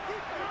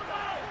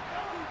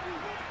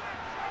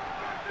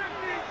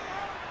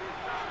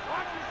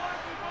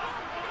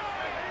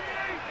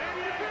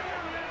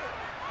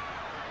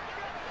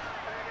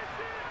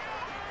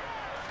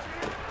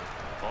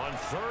 On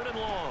 3rd and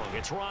long,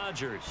 it's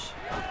Rodgers.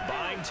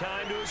 Buying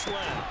time to his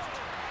left.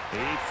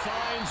 He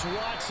finds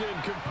Watson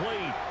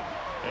complete.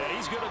 And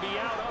he's going to be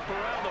out up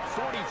around the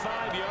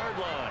 45-yard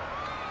line.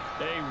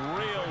 A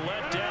real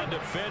letdown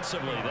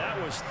defensively. That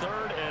was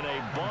 3rd and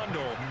a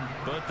bundle,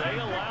 but they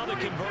allow the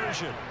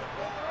conversion.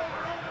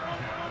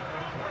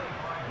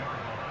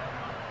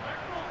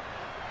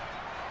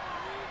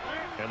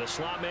 And the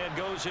slot man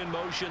goes in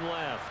motion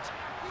left.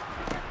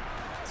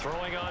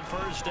 Throwing on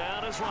first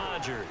down is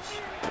Rodgers.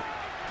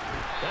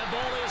 That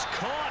ball is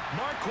caught.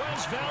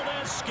 Marquez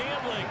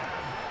Valdez-Scantling.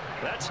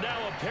 That's now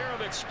a pair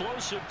of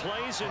explosive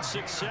plays in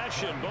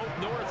succession, both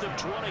north of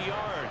 20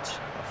 yards.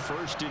 A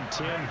 1st and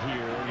 10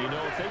 here. You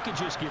know, if they could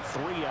just get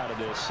 3 out of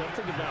this,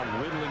 something about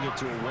whittling it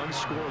to a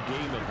 1-score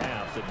game and a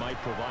half that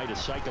might provide a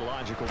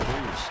psychological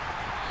boost.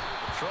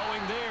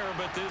 Throwing there,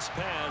 but this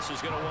pass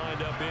is going to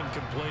wind up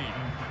incomplete.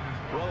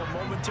 Well, a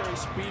momentary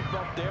speed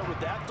bump there with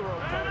that throw,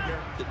 partner.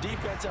 The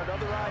defense had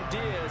other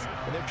ideas,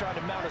 and they're trying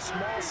to mount a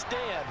small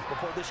stand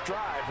before this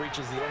drive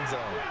reaches the end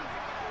zone.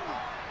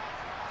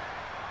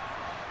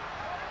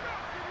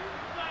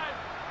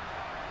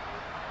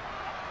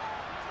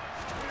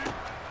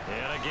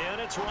 And again,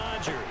 it's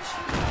Rodgers.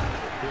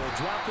 He'll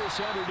drop this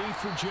underneath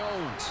for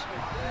Jones.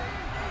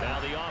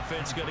 Now the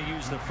offense going to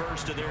use the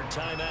first of their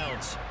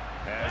timeouts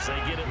as they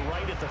get it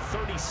right at the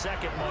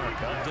 32nd mark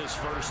of this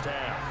first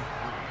half.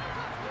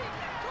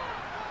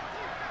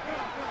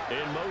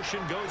 In motion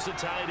goes the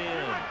tight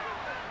end.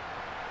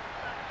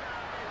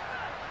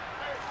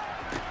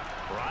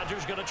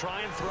 Rodgers going to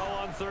try and throw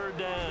on 3rd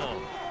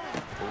down.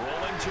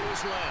 Rolling to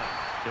his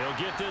left. He'll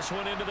get this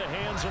one into the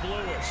hands of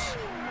Lewis.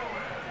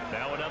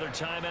 Now another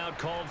timeout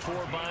called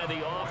for by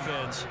the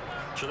offense.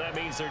 So that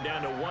means they're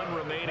down to 1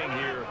 remaining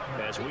here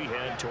as we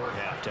head toward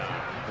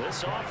halftime.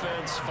 This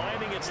offense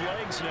finding its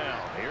legs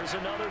now. Here's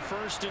another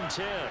 1st and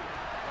 10.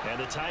 And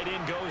the tight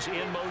end goes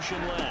in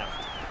motion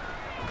left.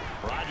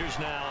 Rodgers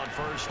now on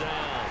first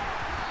down.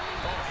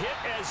 Oh,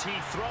 hit as he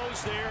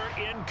throws there,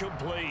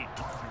 incomplete.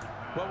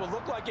 What would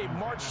look like a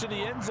march to the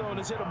end zone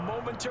has hit a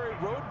momentary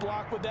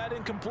roadblock with that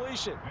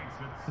incompletion.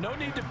 No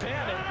need to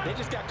panic. They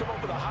just got to come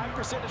up with a high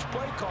percentage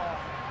play call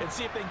and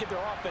see if they can get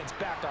their offense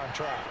back on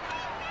track.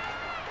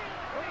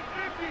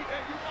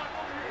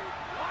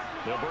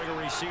 They'll bring a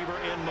receiver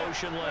in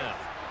motion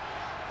left.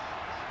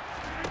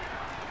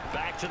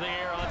 Back to the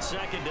air on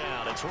second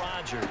down. It's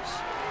Rodgers.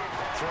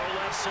 Throw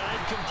left side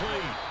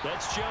complete.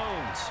 That's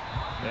Jones.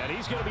 And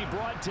he's going to be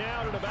brought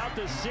down at about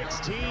the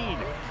 16.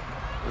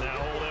 Now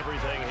hold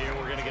everything here.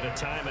 We're going to get a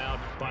timeout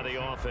by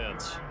the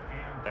offense,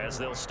 as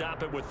they'll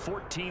stop it with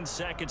 14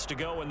 seconds to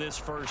go in this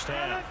first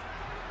half.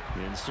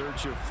 In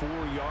search of 4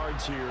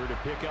 yards here to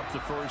pick up the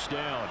first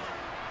down.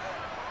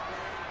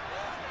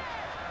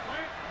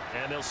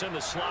 And they'll send the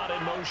slot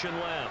in motion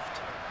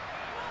left.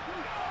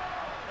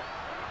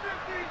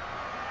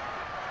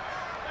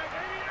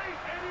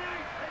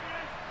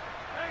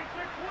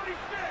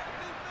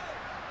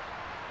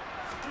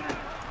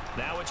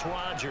 Now it's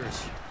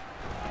Rodgers.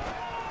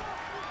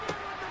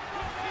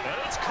 And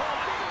it's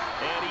caught.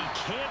 And he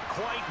can't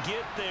quite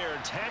get there.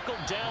 Tackled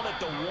down at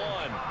the 1.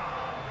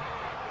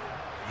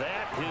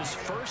 That his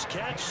first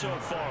catch so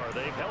far.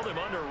 They've held him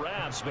under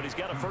wraps, but he's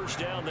got a first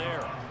down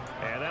there.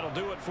 And that'll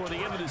do it for the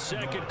end of the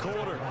second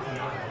quarter.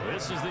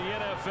 This is the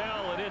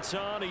NFL, and it's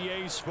on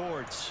EA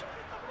Sports.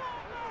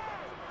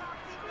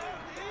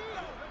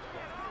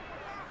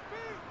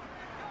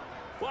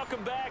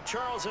 Welcome back.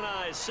 Charles and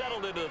I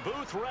settled into the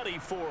booth, ready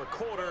for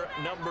quarter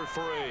number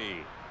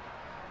 3.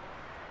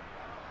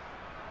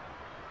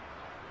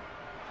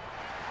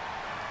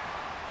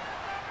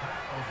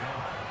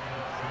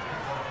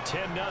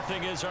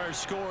 10-0 is our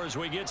score as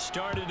we get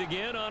started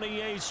again on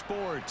EA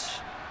Sports.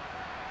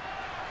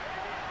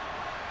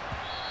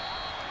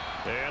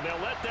 And they'll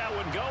let that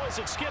one go as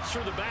it skips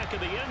through the back of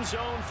the end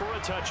zone for a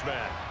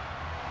touchback.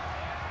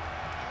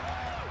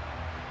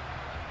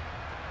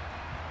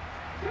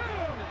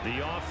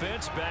 The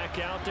offense back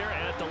out there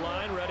at the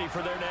line, ready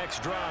for their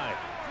next drive.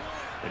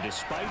 And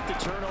despite the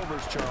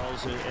turnovers,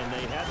 Charles, and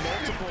they had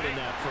multiple in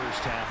that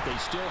first half, they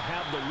still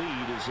have the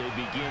lead as they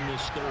begin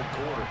this third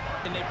quarter.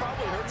 And they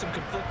probably heard some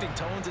conflicting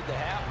tones at the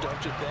half, don't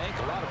you think?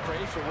 A lot of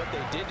praise for what they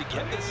did to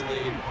get this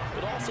lead,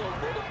 but also a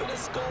little bit of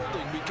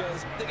scolding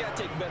because they got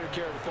to take better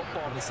care of the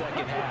football in the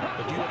second half.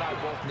 But you and I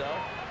both know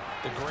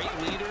the great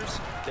leaders,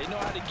 they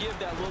know how to give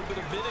that little bit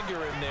of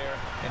vinegar in there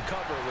and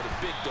cover it with a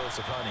big dose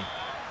of honey.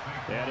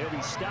 And he'll be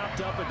stopped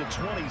up at the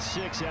 26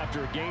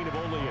 after a gain of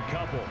only a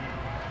couple.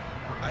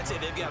 I'd say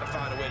they've got to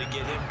find a way to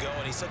get him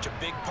going. He's such a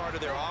big part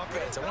of their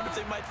offense. I wonder if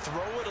they might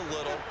throw it a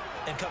little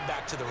and come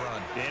back to the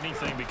run.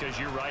 Anything, because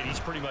you're right. He's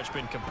pretty much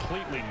been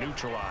completely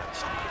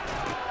neutralized.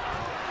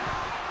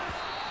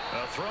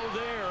 A throw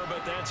there,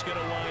 but that's going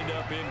to wind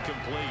up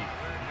incomplete.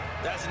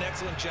 That's an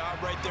excellent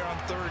job right there on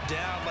third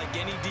down. Like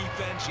any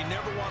defense, you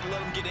never want to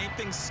let them get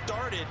anything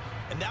started,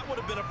 and that would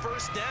have been a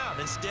first down.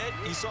 Instead,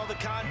 you saw the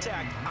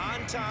contact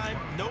on time,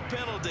 no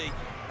penalty,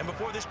 and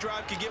before this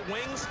drive could get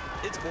wings,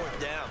 it's fourth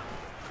down.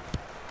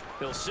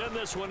 They'll send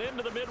this one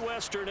into the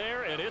Midwestern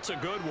air, and it's a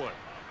good one.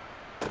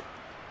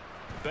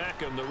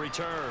 Beckham, the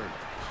return.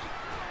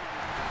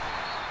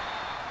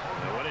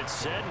 And when it's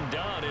said and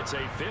done, it's a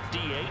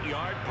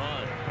 58-yard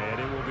punt. And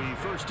it will be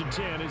 1st and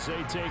 10 as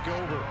they take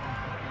over.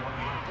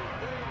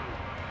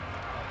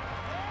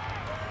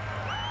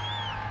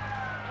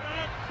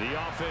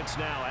 The offense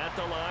now at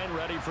the line,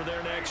 ready for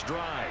their next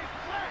drive.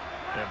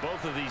 And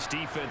both of these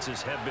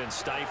defenses have been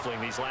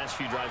stifling these last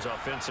few drives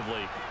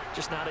offensively.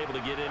 Just not able to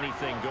get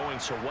anything going,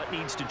 so what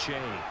needs to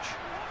change?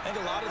 I think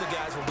a lot of the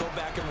guys will go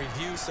back and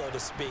review, so to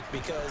speak,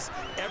 because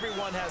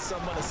everyone has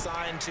someone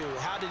assigned to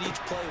how did each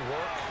play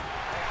work.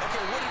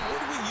 Okay, what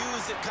did we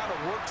use that kind of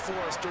worked for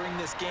us during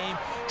this game?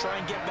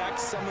 Try and get back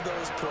to some of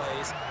those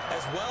plays,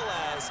 as well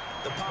as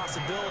the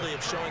possibility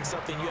of showing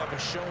something you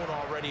haven't shown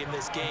already in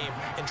this game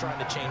and trying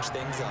to change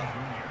things up.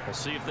 We'll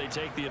see if they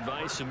take the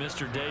advice of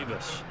Mr.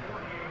 Davis.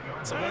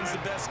 So when's the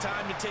best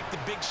time to take the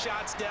big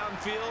shots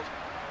downfield?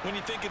 When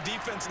you think a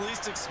defense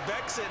least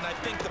expects it, and I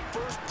think the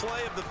first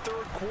play of the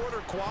third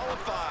quarter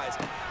qualifies.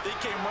 They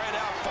came right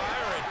out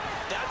firing.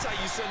 That's how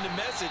you send a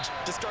message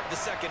to start the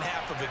second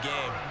half of a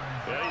game.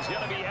 Yeah, he's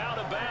going to be out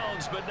of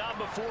bounds, but not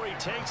before he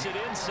takes it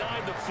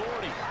inside the 40.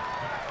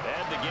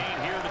 Add the gain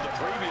here to the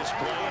previous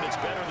play, and it's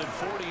better than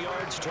 40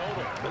 yards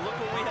total. But look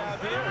what we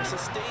have here, a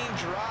sustained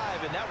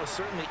drive, and that was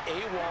certainly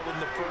AWOL in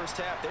the first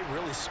half. They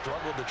really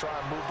struggled to try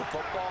and move the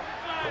football.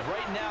 But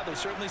right now, they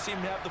certainly seem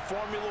to have the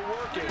formula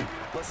working.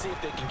 Let's see if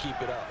they can keep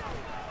it up.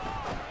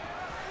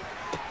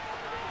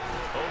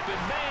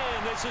 Open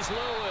man, this is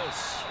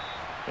Lewis.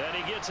 And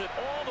he gets it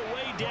all the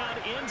way down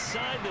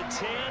inside the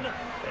 10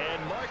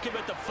 and mark him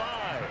at the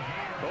 5.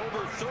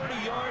 Over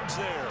 30 yards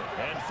there.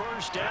 And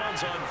first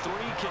downs on 3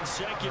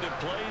 consecutive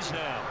plays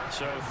now.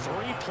 So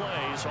 3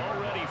 plays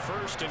already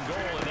first and goal,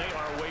 and they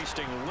are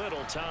wasting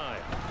little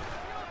time.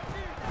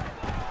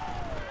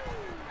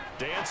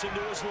 Dancing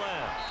to his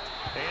left.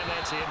 And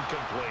that's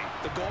incomplete.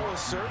 The goal is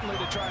certainly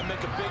to try and make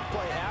a big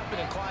play happen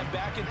and climb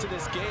back into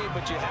this game,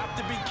 but you have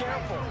to be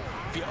careful.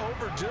 If you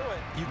overdo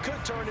it, you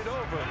could turn it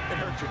over and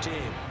hurt your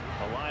team.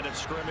 A line of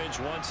scrimmage,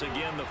 once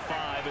again the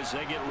 5 as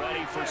they get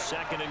ready for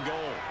 2nd and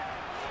goal.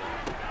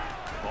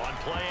 On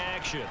play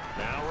action,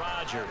 now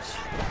Rodgers.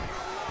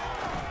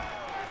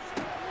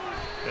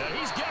 And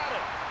he's got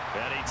it.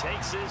 And he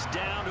takes this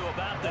down to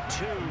about the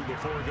 2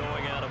 before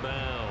going out of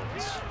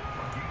bounds.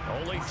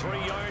 Only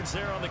 3 yards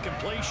there on the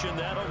completion.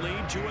 That'll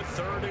lead to a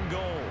 3rd and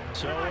goal.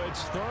 So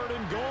it's 3rd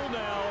and goal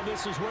now.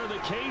 This is where the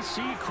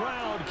KC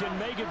crowd can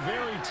make it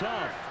very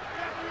tough.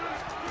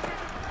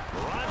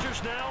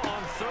 Rodgers now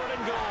on 3rd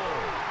and goal.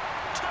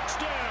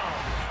 Touchdown!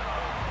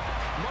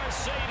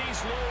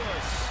 Mercedes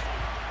Lewis.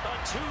 A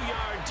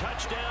 2-yard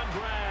touchdown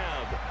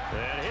grab.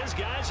 And his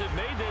guys have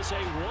made this a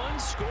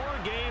 1-score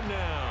game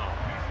now.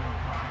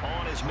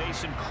 On is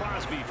Mason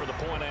Crosby for the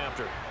point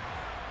after.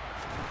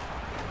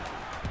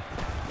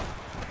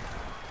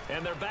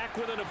 And they're back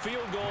within a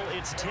field goal.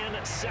 It's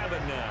 10-7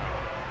 now.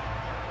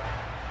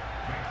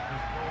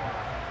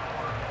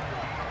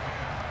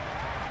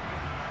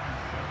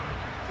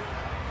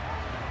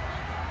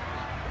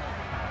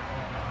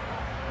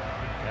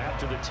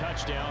 After the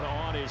touchdown,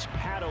 on is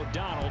Pat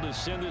O'Donnell to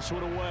send this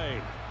one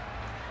away.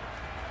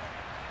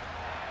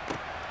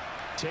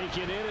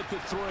 Taken in at the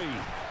 3.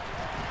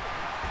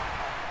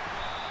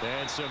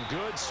 And some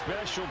good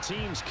special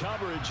teams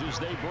coverage as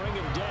they bring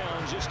him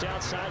down just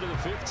outside of the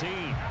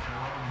 15.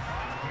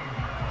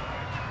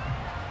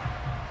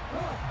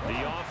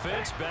 The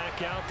offense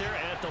back out there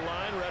at the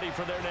line, ready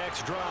for their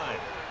next drive.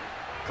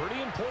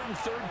 Pretty important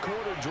 3rd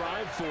quarter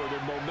drive for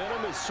them.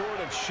 Momentum has sort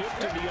of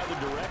shifted the other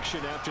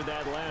direction after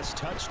that last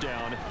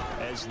touchdown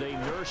as they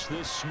nurse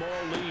this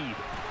small lead.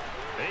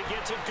 He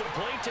gets it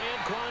complete to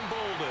Anquan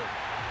Bolden.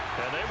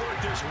 And they work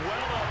this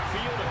well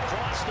upfield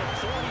across the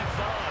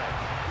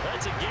 45.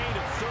 That's a gain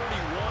of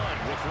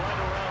 31 with right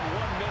around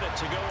 1 minute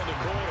to go in the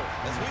quarter.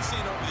 As we've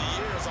seen over the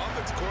years,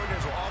 offensive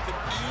coordinators will often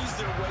ease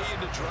their way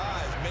into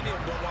drives. Many of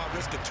them don't want to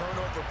risk a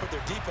turnover or put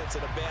their defense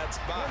in a bad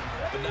spot,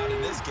 but not in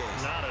this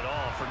case. Not at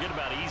all. Forget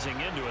about easing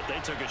into it.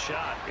 They took a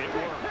shot. It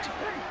worked.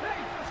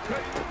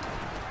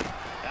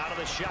 Out of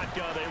the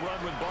shotgun, they run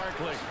with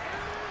Barkley.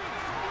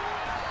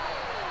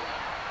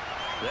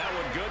 That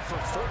one good for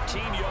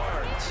 14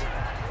 yards.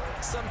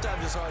 Sometimes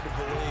it's hard to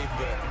believe,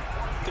 but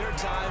there are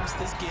times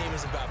this game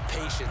is about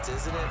patience,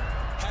 isn't it?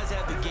 Has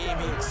had the game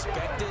he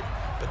expected,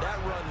 but that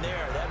run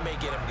there, that may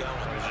get him going.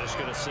 I was just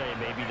going to say,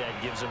 maybe that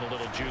gives him a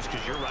little juice,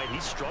 because you're right,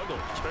 he struggled,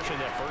 especially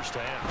in that first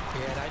half.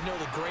 Yeah, and I know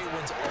the great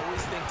ones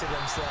always think to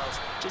themselves,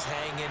 just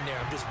hang in there.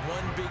 I'm just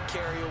one big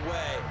carry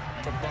away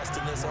from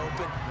busting this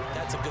open.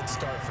 That's a good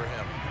start for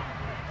him.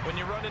 When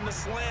you run in the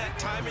slant,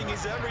 timing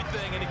is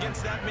everything, and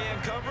against that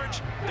man coverage,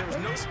 there was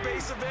no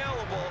space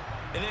available,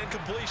 and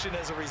incompletion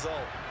as a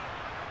result.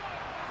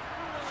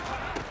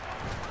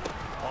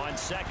 On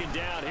 2nd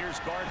down, here's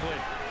Barkley.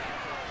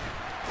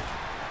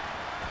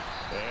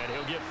 And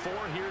he'll get 4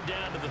 here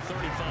down to the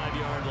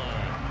 35-yard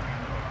line.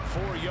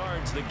 4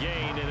 yards the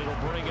gain, and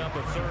it'll bring up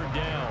a 3rd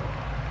down.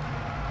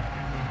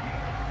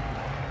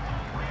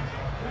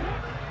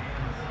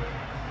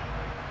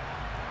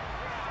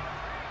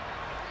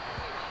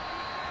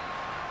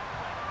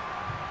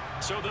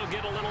 So they'll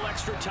get a little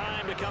extra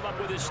time to come up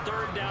with his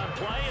 3rd down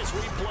play as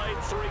we played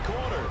 3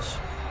 quarters.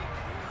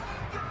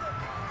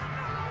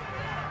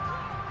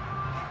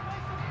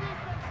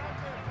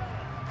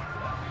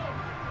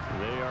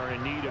 They are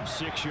in need of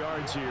 6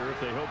 yards here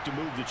if they hope to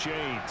move the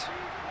chains.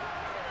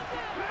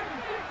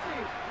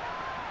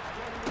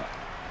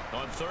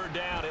 On 3rd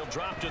down, he'll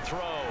drop to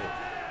throw.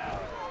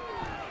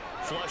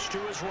 Flush to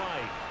his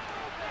right.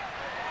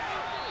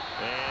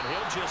 And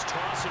he'll just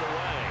toss it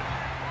away.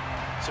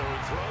 So he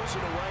throws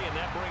it away, and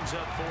that brings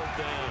up 4th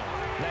down.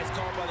 Nice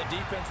call by the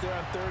defense there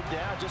on 3rd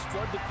down. Just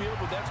flood the field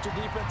with extra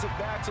defensive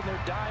backs in their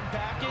dime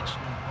package.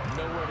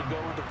 Nowhere to go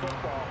with the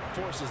football.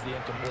 Forces the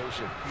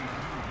incompletion.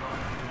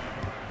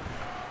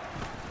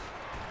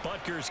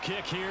 Butker's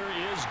kick here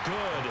is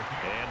good.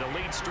 And the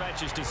lead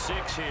stretches to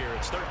 6 here.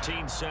 It's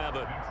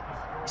 13-7.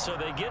 So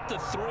they get the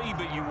 3,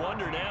 but you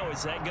wonder now,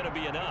 is that going to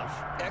be enough?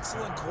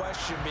 Excellent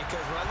question, because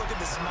when I look at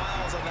the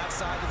smiles on that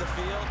side of the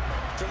field,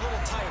 they're a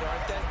little tight,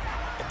 aren't they?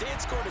 If they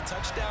had scored a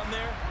touchdown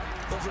there,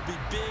 those would be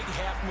big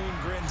half-moon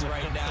grins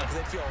right now because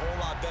they'd feel a whole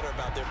lot better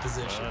about their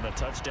position. And a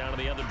touchdown in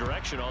the other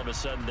direction, all of a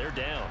sudden they're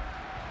down.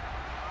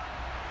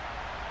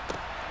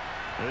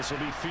 This will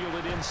be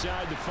fielded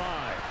inside the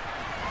 5.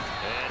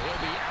 And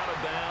he'll be out of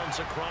bounds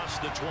across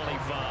the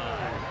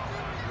 25.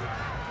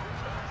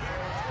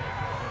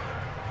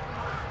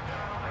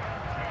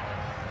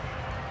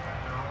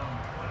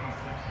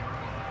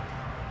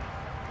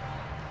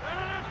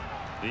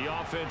 The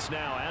offense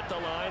now at the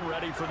line,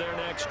 ready for their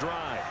next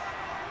drive.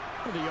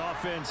 The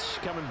offense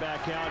coming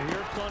back out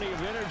here. Plenty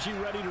of energy,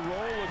 ready to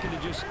roll, looking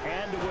to just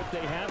add to what they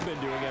have been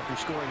doing after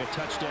scoring a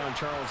touchdown,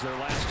 Charles, their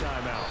last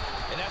time out.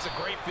 And that's a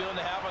great feeling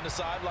to have on the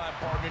sideline,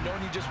 partner, knowing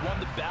you just won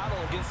the battle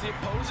against the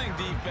opposing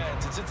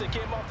defense. And since they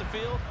came off the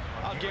field,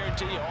 I'll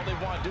guarantee you all they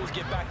want to do is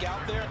get back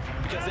out there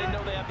because they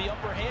know they have the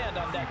upper hand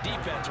on that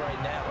defense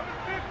right now.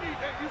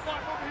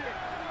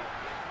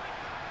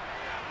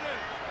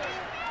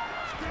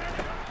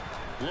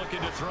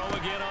 Looking to throw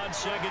again on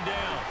second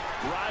down.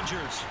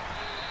 Rodgers.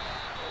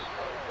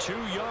 2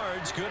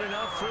 yards, good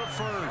enough for a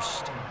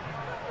first.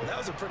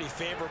 That was a pretty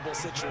favorable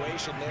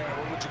situation there.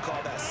 What would you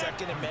call that?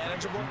 Second and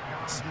manageable?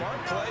 Smart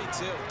play,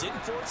 too.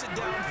 Didn't force it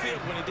downfield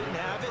when he didn't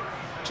have it.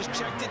 Just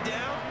checked it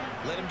down,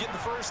 let him get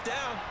the first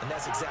down, and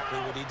that's exactly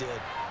what he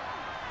did.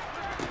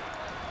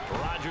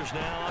 Rodgers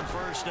now on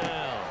first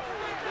down.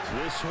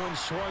 This one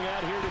swung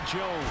out here to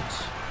Jones.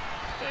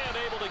 And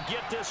able to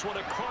get this one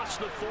across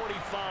the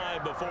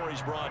 45 before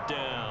he's brought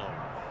down.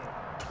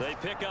 They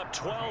pick up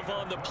 12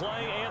 on the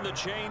play, and the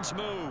chains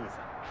move.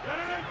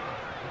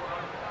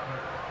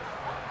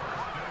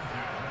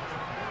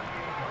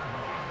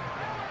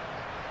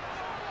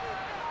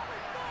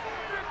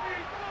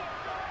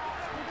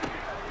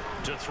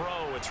 To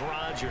throw, it's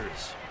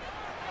Rodgers.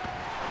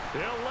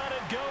 They'll let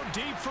it go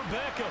deep for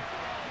Beckham.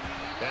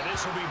 And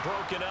this will be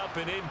broken up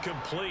and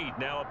incomplete.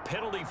 Now a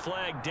penalty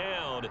flag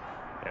down,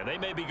 and they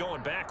may be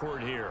going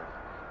backward here.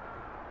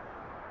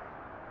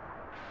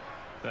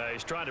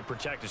 He's trying to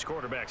protect his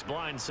quarterback's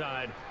blind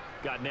side.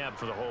 Got nabbed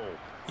for the hold.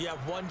 You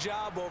have one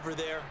job over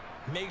there.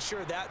 Make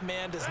sure that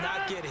man does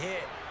not get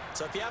hit.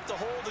 So if you have to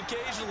hold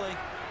occasionally,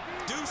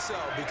 do so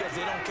because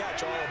they don't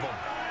catch all of them.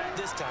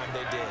 This time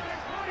they did.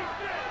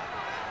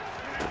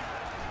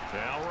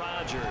 Now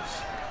Rodgers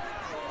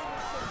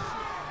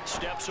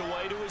steps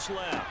away to his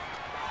left.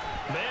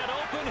 Man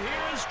open,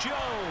 here's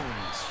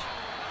Jones.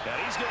 And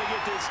he's going to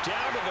get this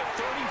down to the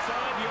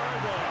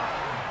 35-yard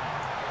line.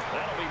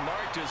 That'll be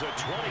marked as a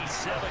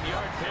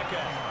 27-yard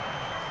pickup.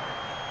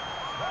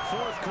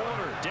 Fourth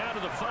quarter, down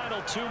to the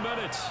final 2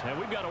 minutes, and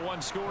we've got a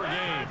one-score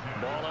game.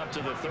 Ball up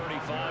to the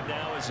 35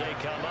 now as they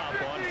come up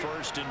on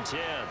 1st and 10.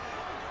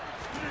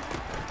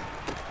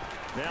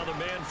 Now the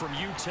man from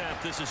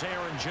UTEP, this is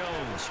Aaron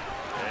Jones.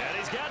 And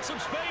he's got some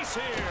space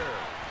here.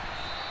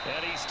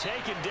 And he's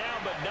taken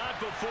down, but not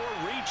before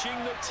reaching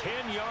the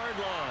 10-yard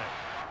line.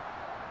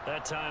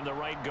 That time, the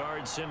right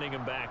guard sending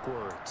him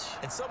backwards.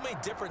 And so many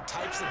different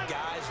types of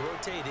guys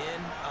rotate in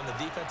on the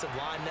defensive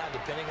line now,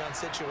 depending on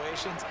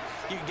situations.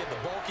 You can get the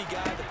bulky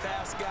guy, the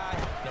fast guy.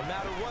 No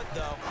matter what,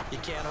 though, you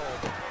can't hold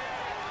him.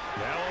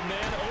 Now a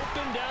man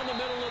open down the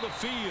middle of the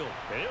field.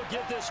 And he'll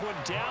get this one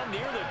down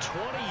near the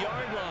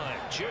 20-yard line,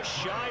 just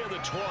shy of the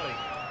 20.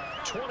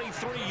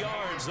 23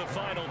 yards, the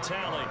final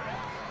tally.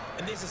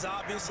 And this is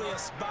obviously a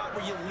spot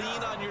where you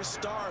lean on your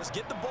stars.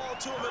 Get the ball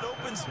to them in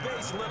open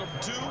space and let them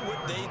do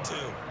what they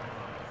do.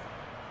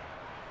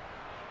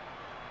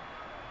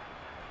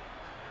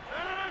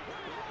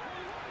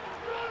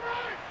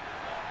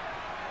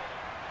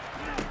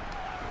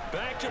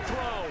 Back to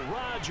throw,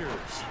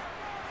 Rodgers.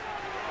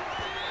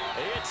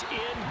 It's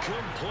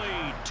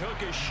incomplete.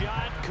 Took a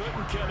shot,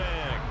 couldn't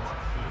connect.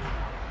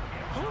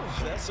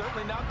 Whew, that's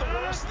certainly not the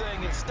worst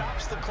thing. It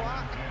stops the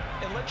clock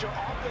and lets your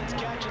offense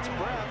catch its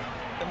breath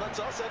and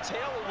lets us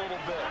exhale a little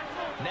bit.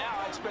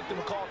 Now I expect them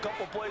to call a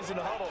couple plays in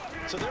the huddle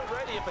so they're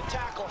ready if a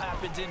tackle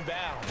happens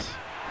inbounds.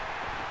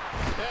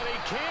 And he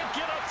can't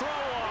get a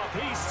throw off.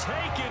 He's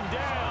taken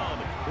down.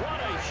 What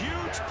a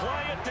huge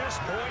play at this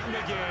point in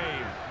the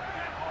game.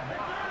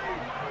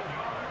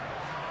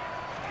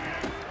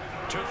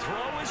 To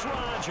throw is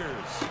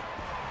Rodgers.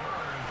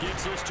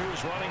 Gets this to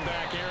his running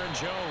back, Aaron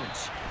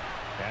Jones.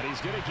 And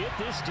he's going to get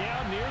this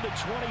down near the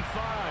 25.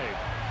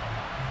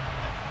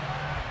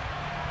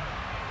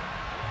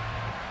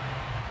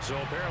 So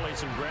apparently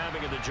some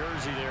grabbing of the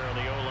jersey there on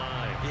the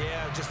O-line.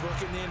 Yeah, just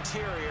look in the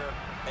interior,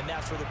 and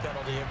that's where the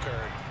penalty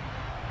occurred.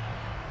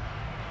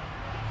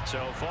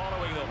 So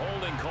following the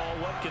holding call,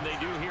 what can they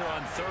do here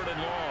on 3rd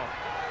and long?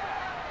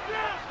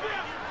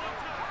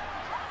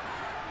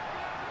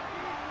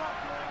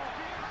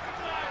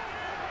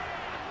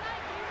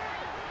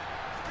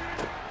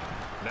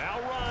 Now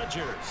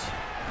Rodgers.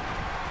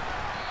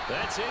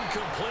 That's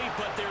incomplete,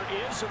 but there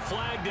is a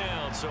flag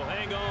down, so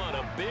hang on.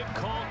 A big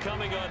call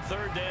coming on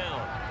 3rd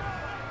down.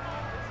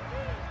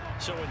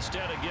 So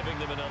instead of giving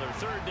them another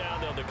 3rd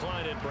down, they'll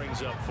decline it,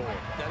 brings up 4.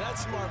 Now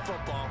that's smart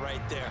football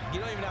right there.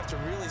 You don't even have to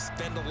really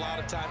spend a lot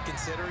of time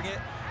considering it.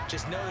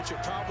 Just know that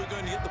you're probably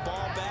going to get the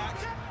ball back.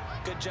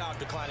 Good job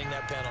declining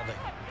that penalty.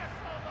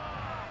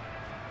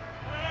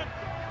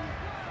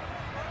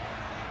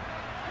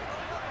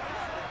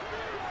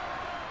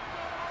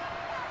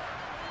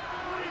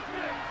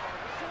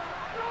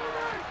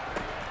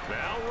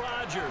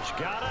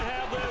 Gotta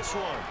have this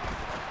one.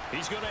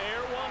 He's going to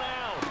air one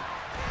out.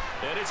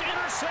 And it's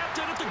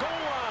intercepted at the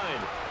goal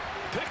line.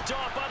 Picked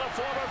off by the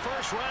former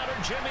first-rounder,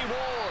 Jimmy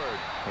Ward.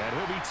 And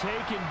he'll be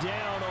taken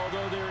down,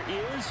 although there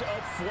is a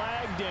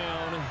flag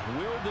down.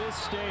 Will this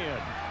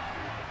stand?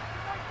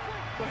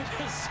 Wait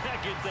a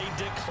second, they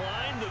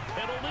declined the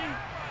penalty?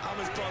 I'm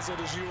as puzzled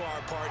as you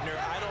are, partner.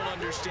 I don't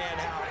understand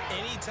how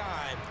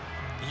anytime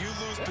you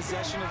lose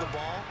possession of the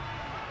ball,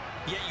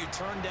 yet you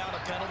turn down a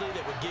penalty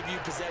that would give you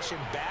possession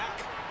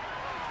back.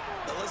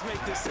 Now let's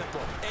make this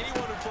simple.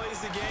 Anyone who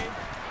plays the game,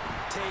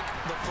 take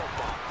the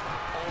football.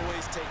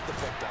 Always take the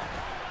football.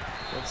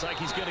 Looks like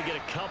he's going to get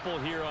a couple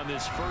here on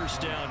this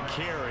first down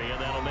carry, and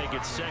that'll make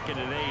it 2nd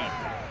and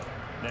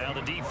 8. Now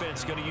the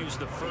defense going to use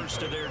the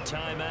first of their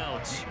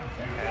timeouts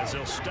as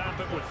they'll stop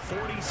it with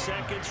 40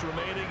 seconds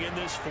remaining in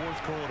this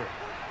fourth quarter.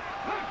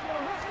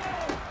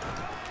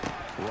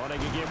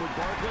 Running again with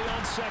Barkley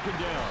on 2nd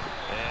down.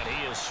 And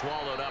he is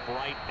swallowed up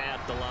right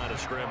at the line of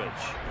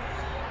scrimmage.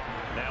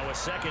 Now a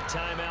second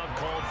timeout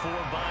called for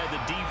by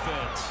the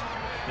defense.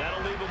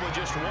 That'll leave them with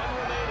just one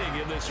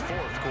remaining in this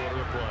fourth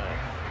quarter of play.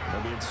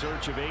 They'll be in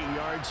search of 8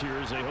 yards here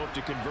as they hope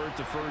to convert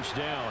the first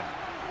down.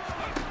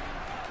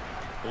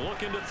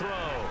 Looking to throw.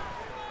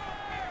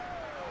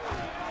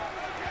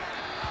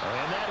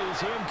 And that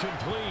is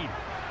incomplete.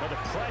 But the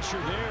pressure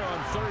there on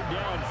 3rd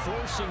down,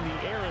 forcing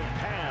the errant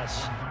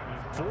pass.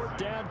 4th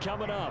down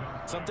coming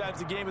up. Sometimes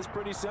the game is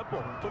pretty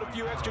simple. Put a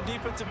few extra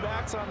defensive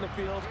backs on the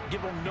field,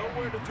 give them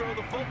nowhere to throw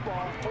the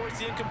football, force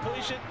the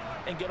incompletion,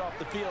 and get off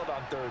the field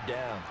on 3rd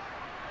down.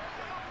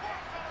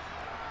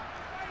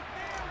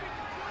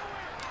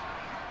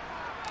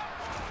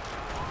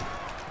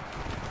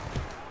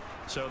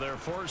 So they're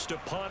forced to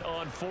punt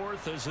on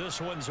 4th as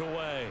this one's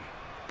away.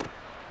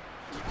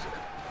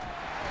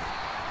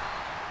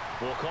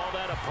 We'll call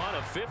that a punt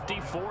of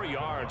 54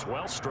 yards.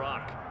 Well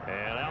struck.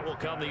 And out will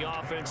come the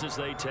offense as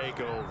they take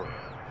over.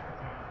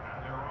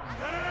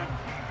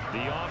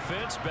 The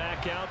offense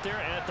back out there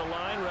at the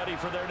line, ready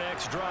for their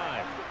next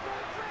drive.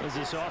 As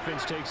this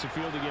offense takes the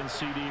field against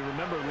CD,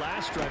 remember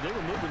last drive they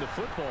were moving the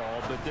football,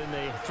 but then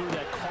they threw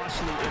that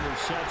costly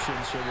interception,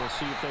 so we'll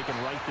see if they can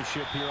right the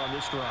ship here on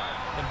this drive.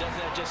 And doesn't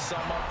that just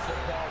sum up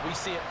football? We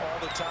see it all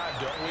the time,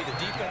 don't we? The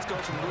defense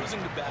goes from losing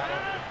the battle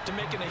to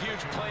making a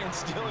huge play and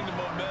stealing the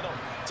momentum.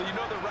 So you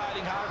know they're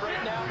riding high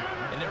right now,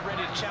 and they're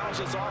ready to challenge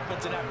this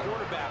offense and that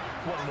quarterback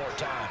one more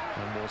time.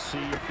 And we'll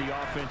see if the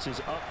offense is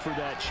up for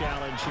that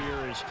challenge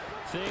here as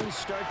things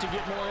start to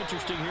get more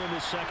interesting here in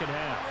this second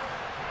half.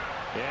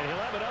 And he'll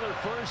have another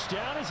first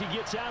down as he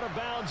gets out of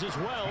bounds as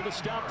well to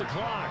stop the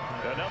clock.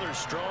 Another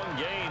strong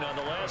gain on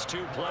the last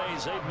 2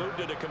 plays. They've moved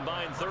it a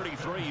combined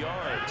 33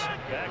 yards.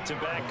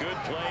 Back-to-back good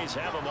plays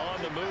have them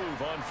on the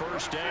move on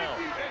first down.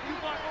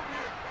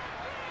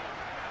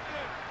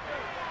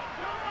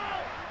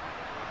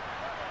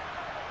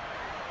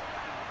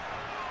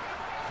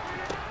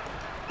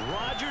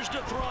 Rodgers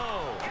to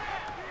throw.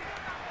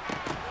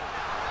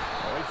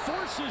 Oh, he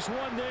forces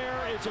one there.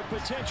 It's a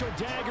potential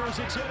dagger as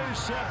it's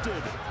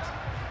intercepted.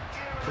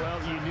 Well,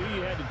 you knew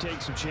you had to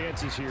take some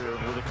chances here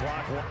with the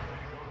clock.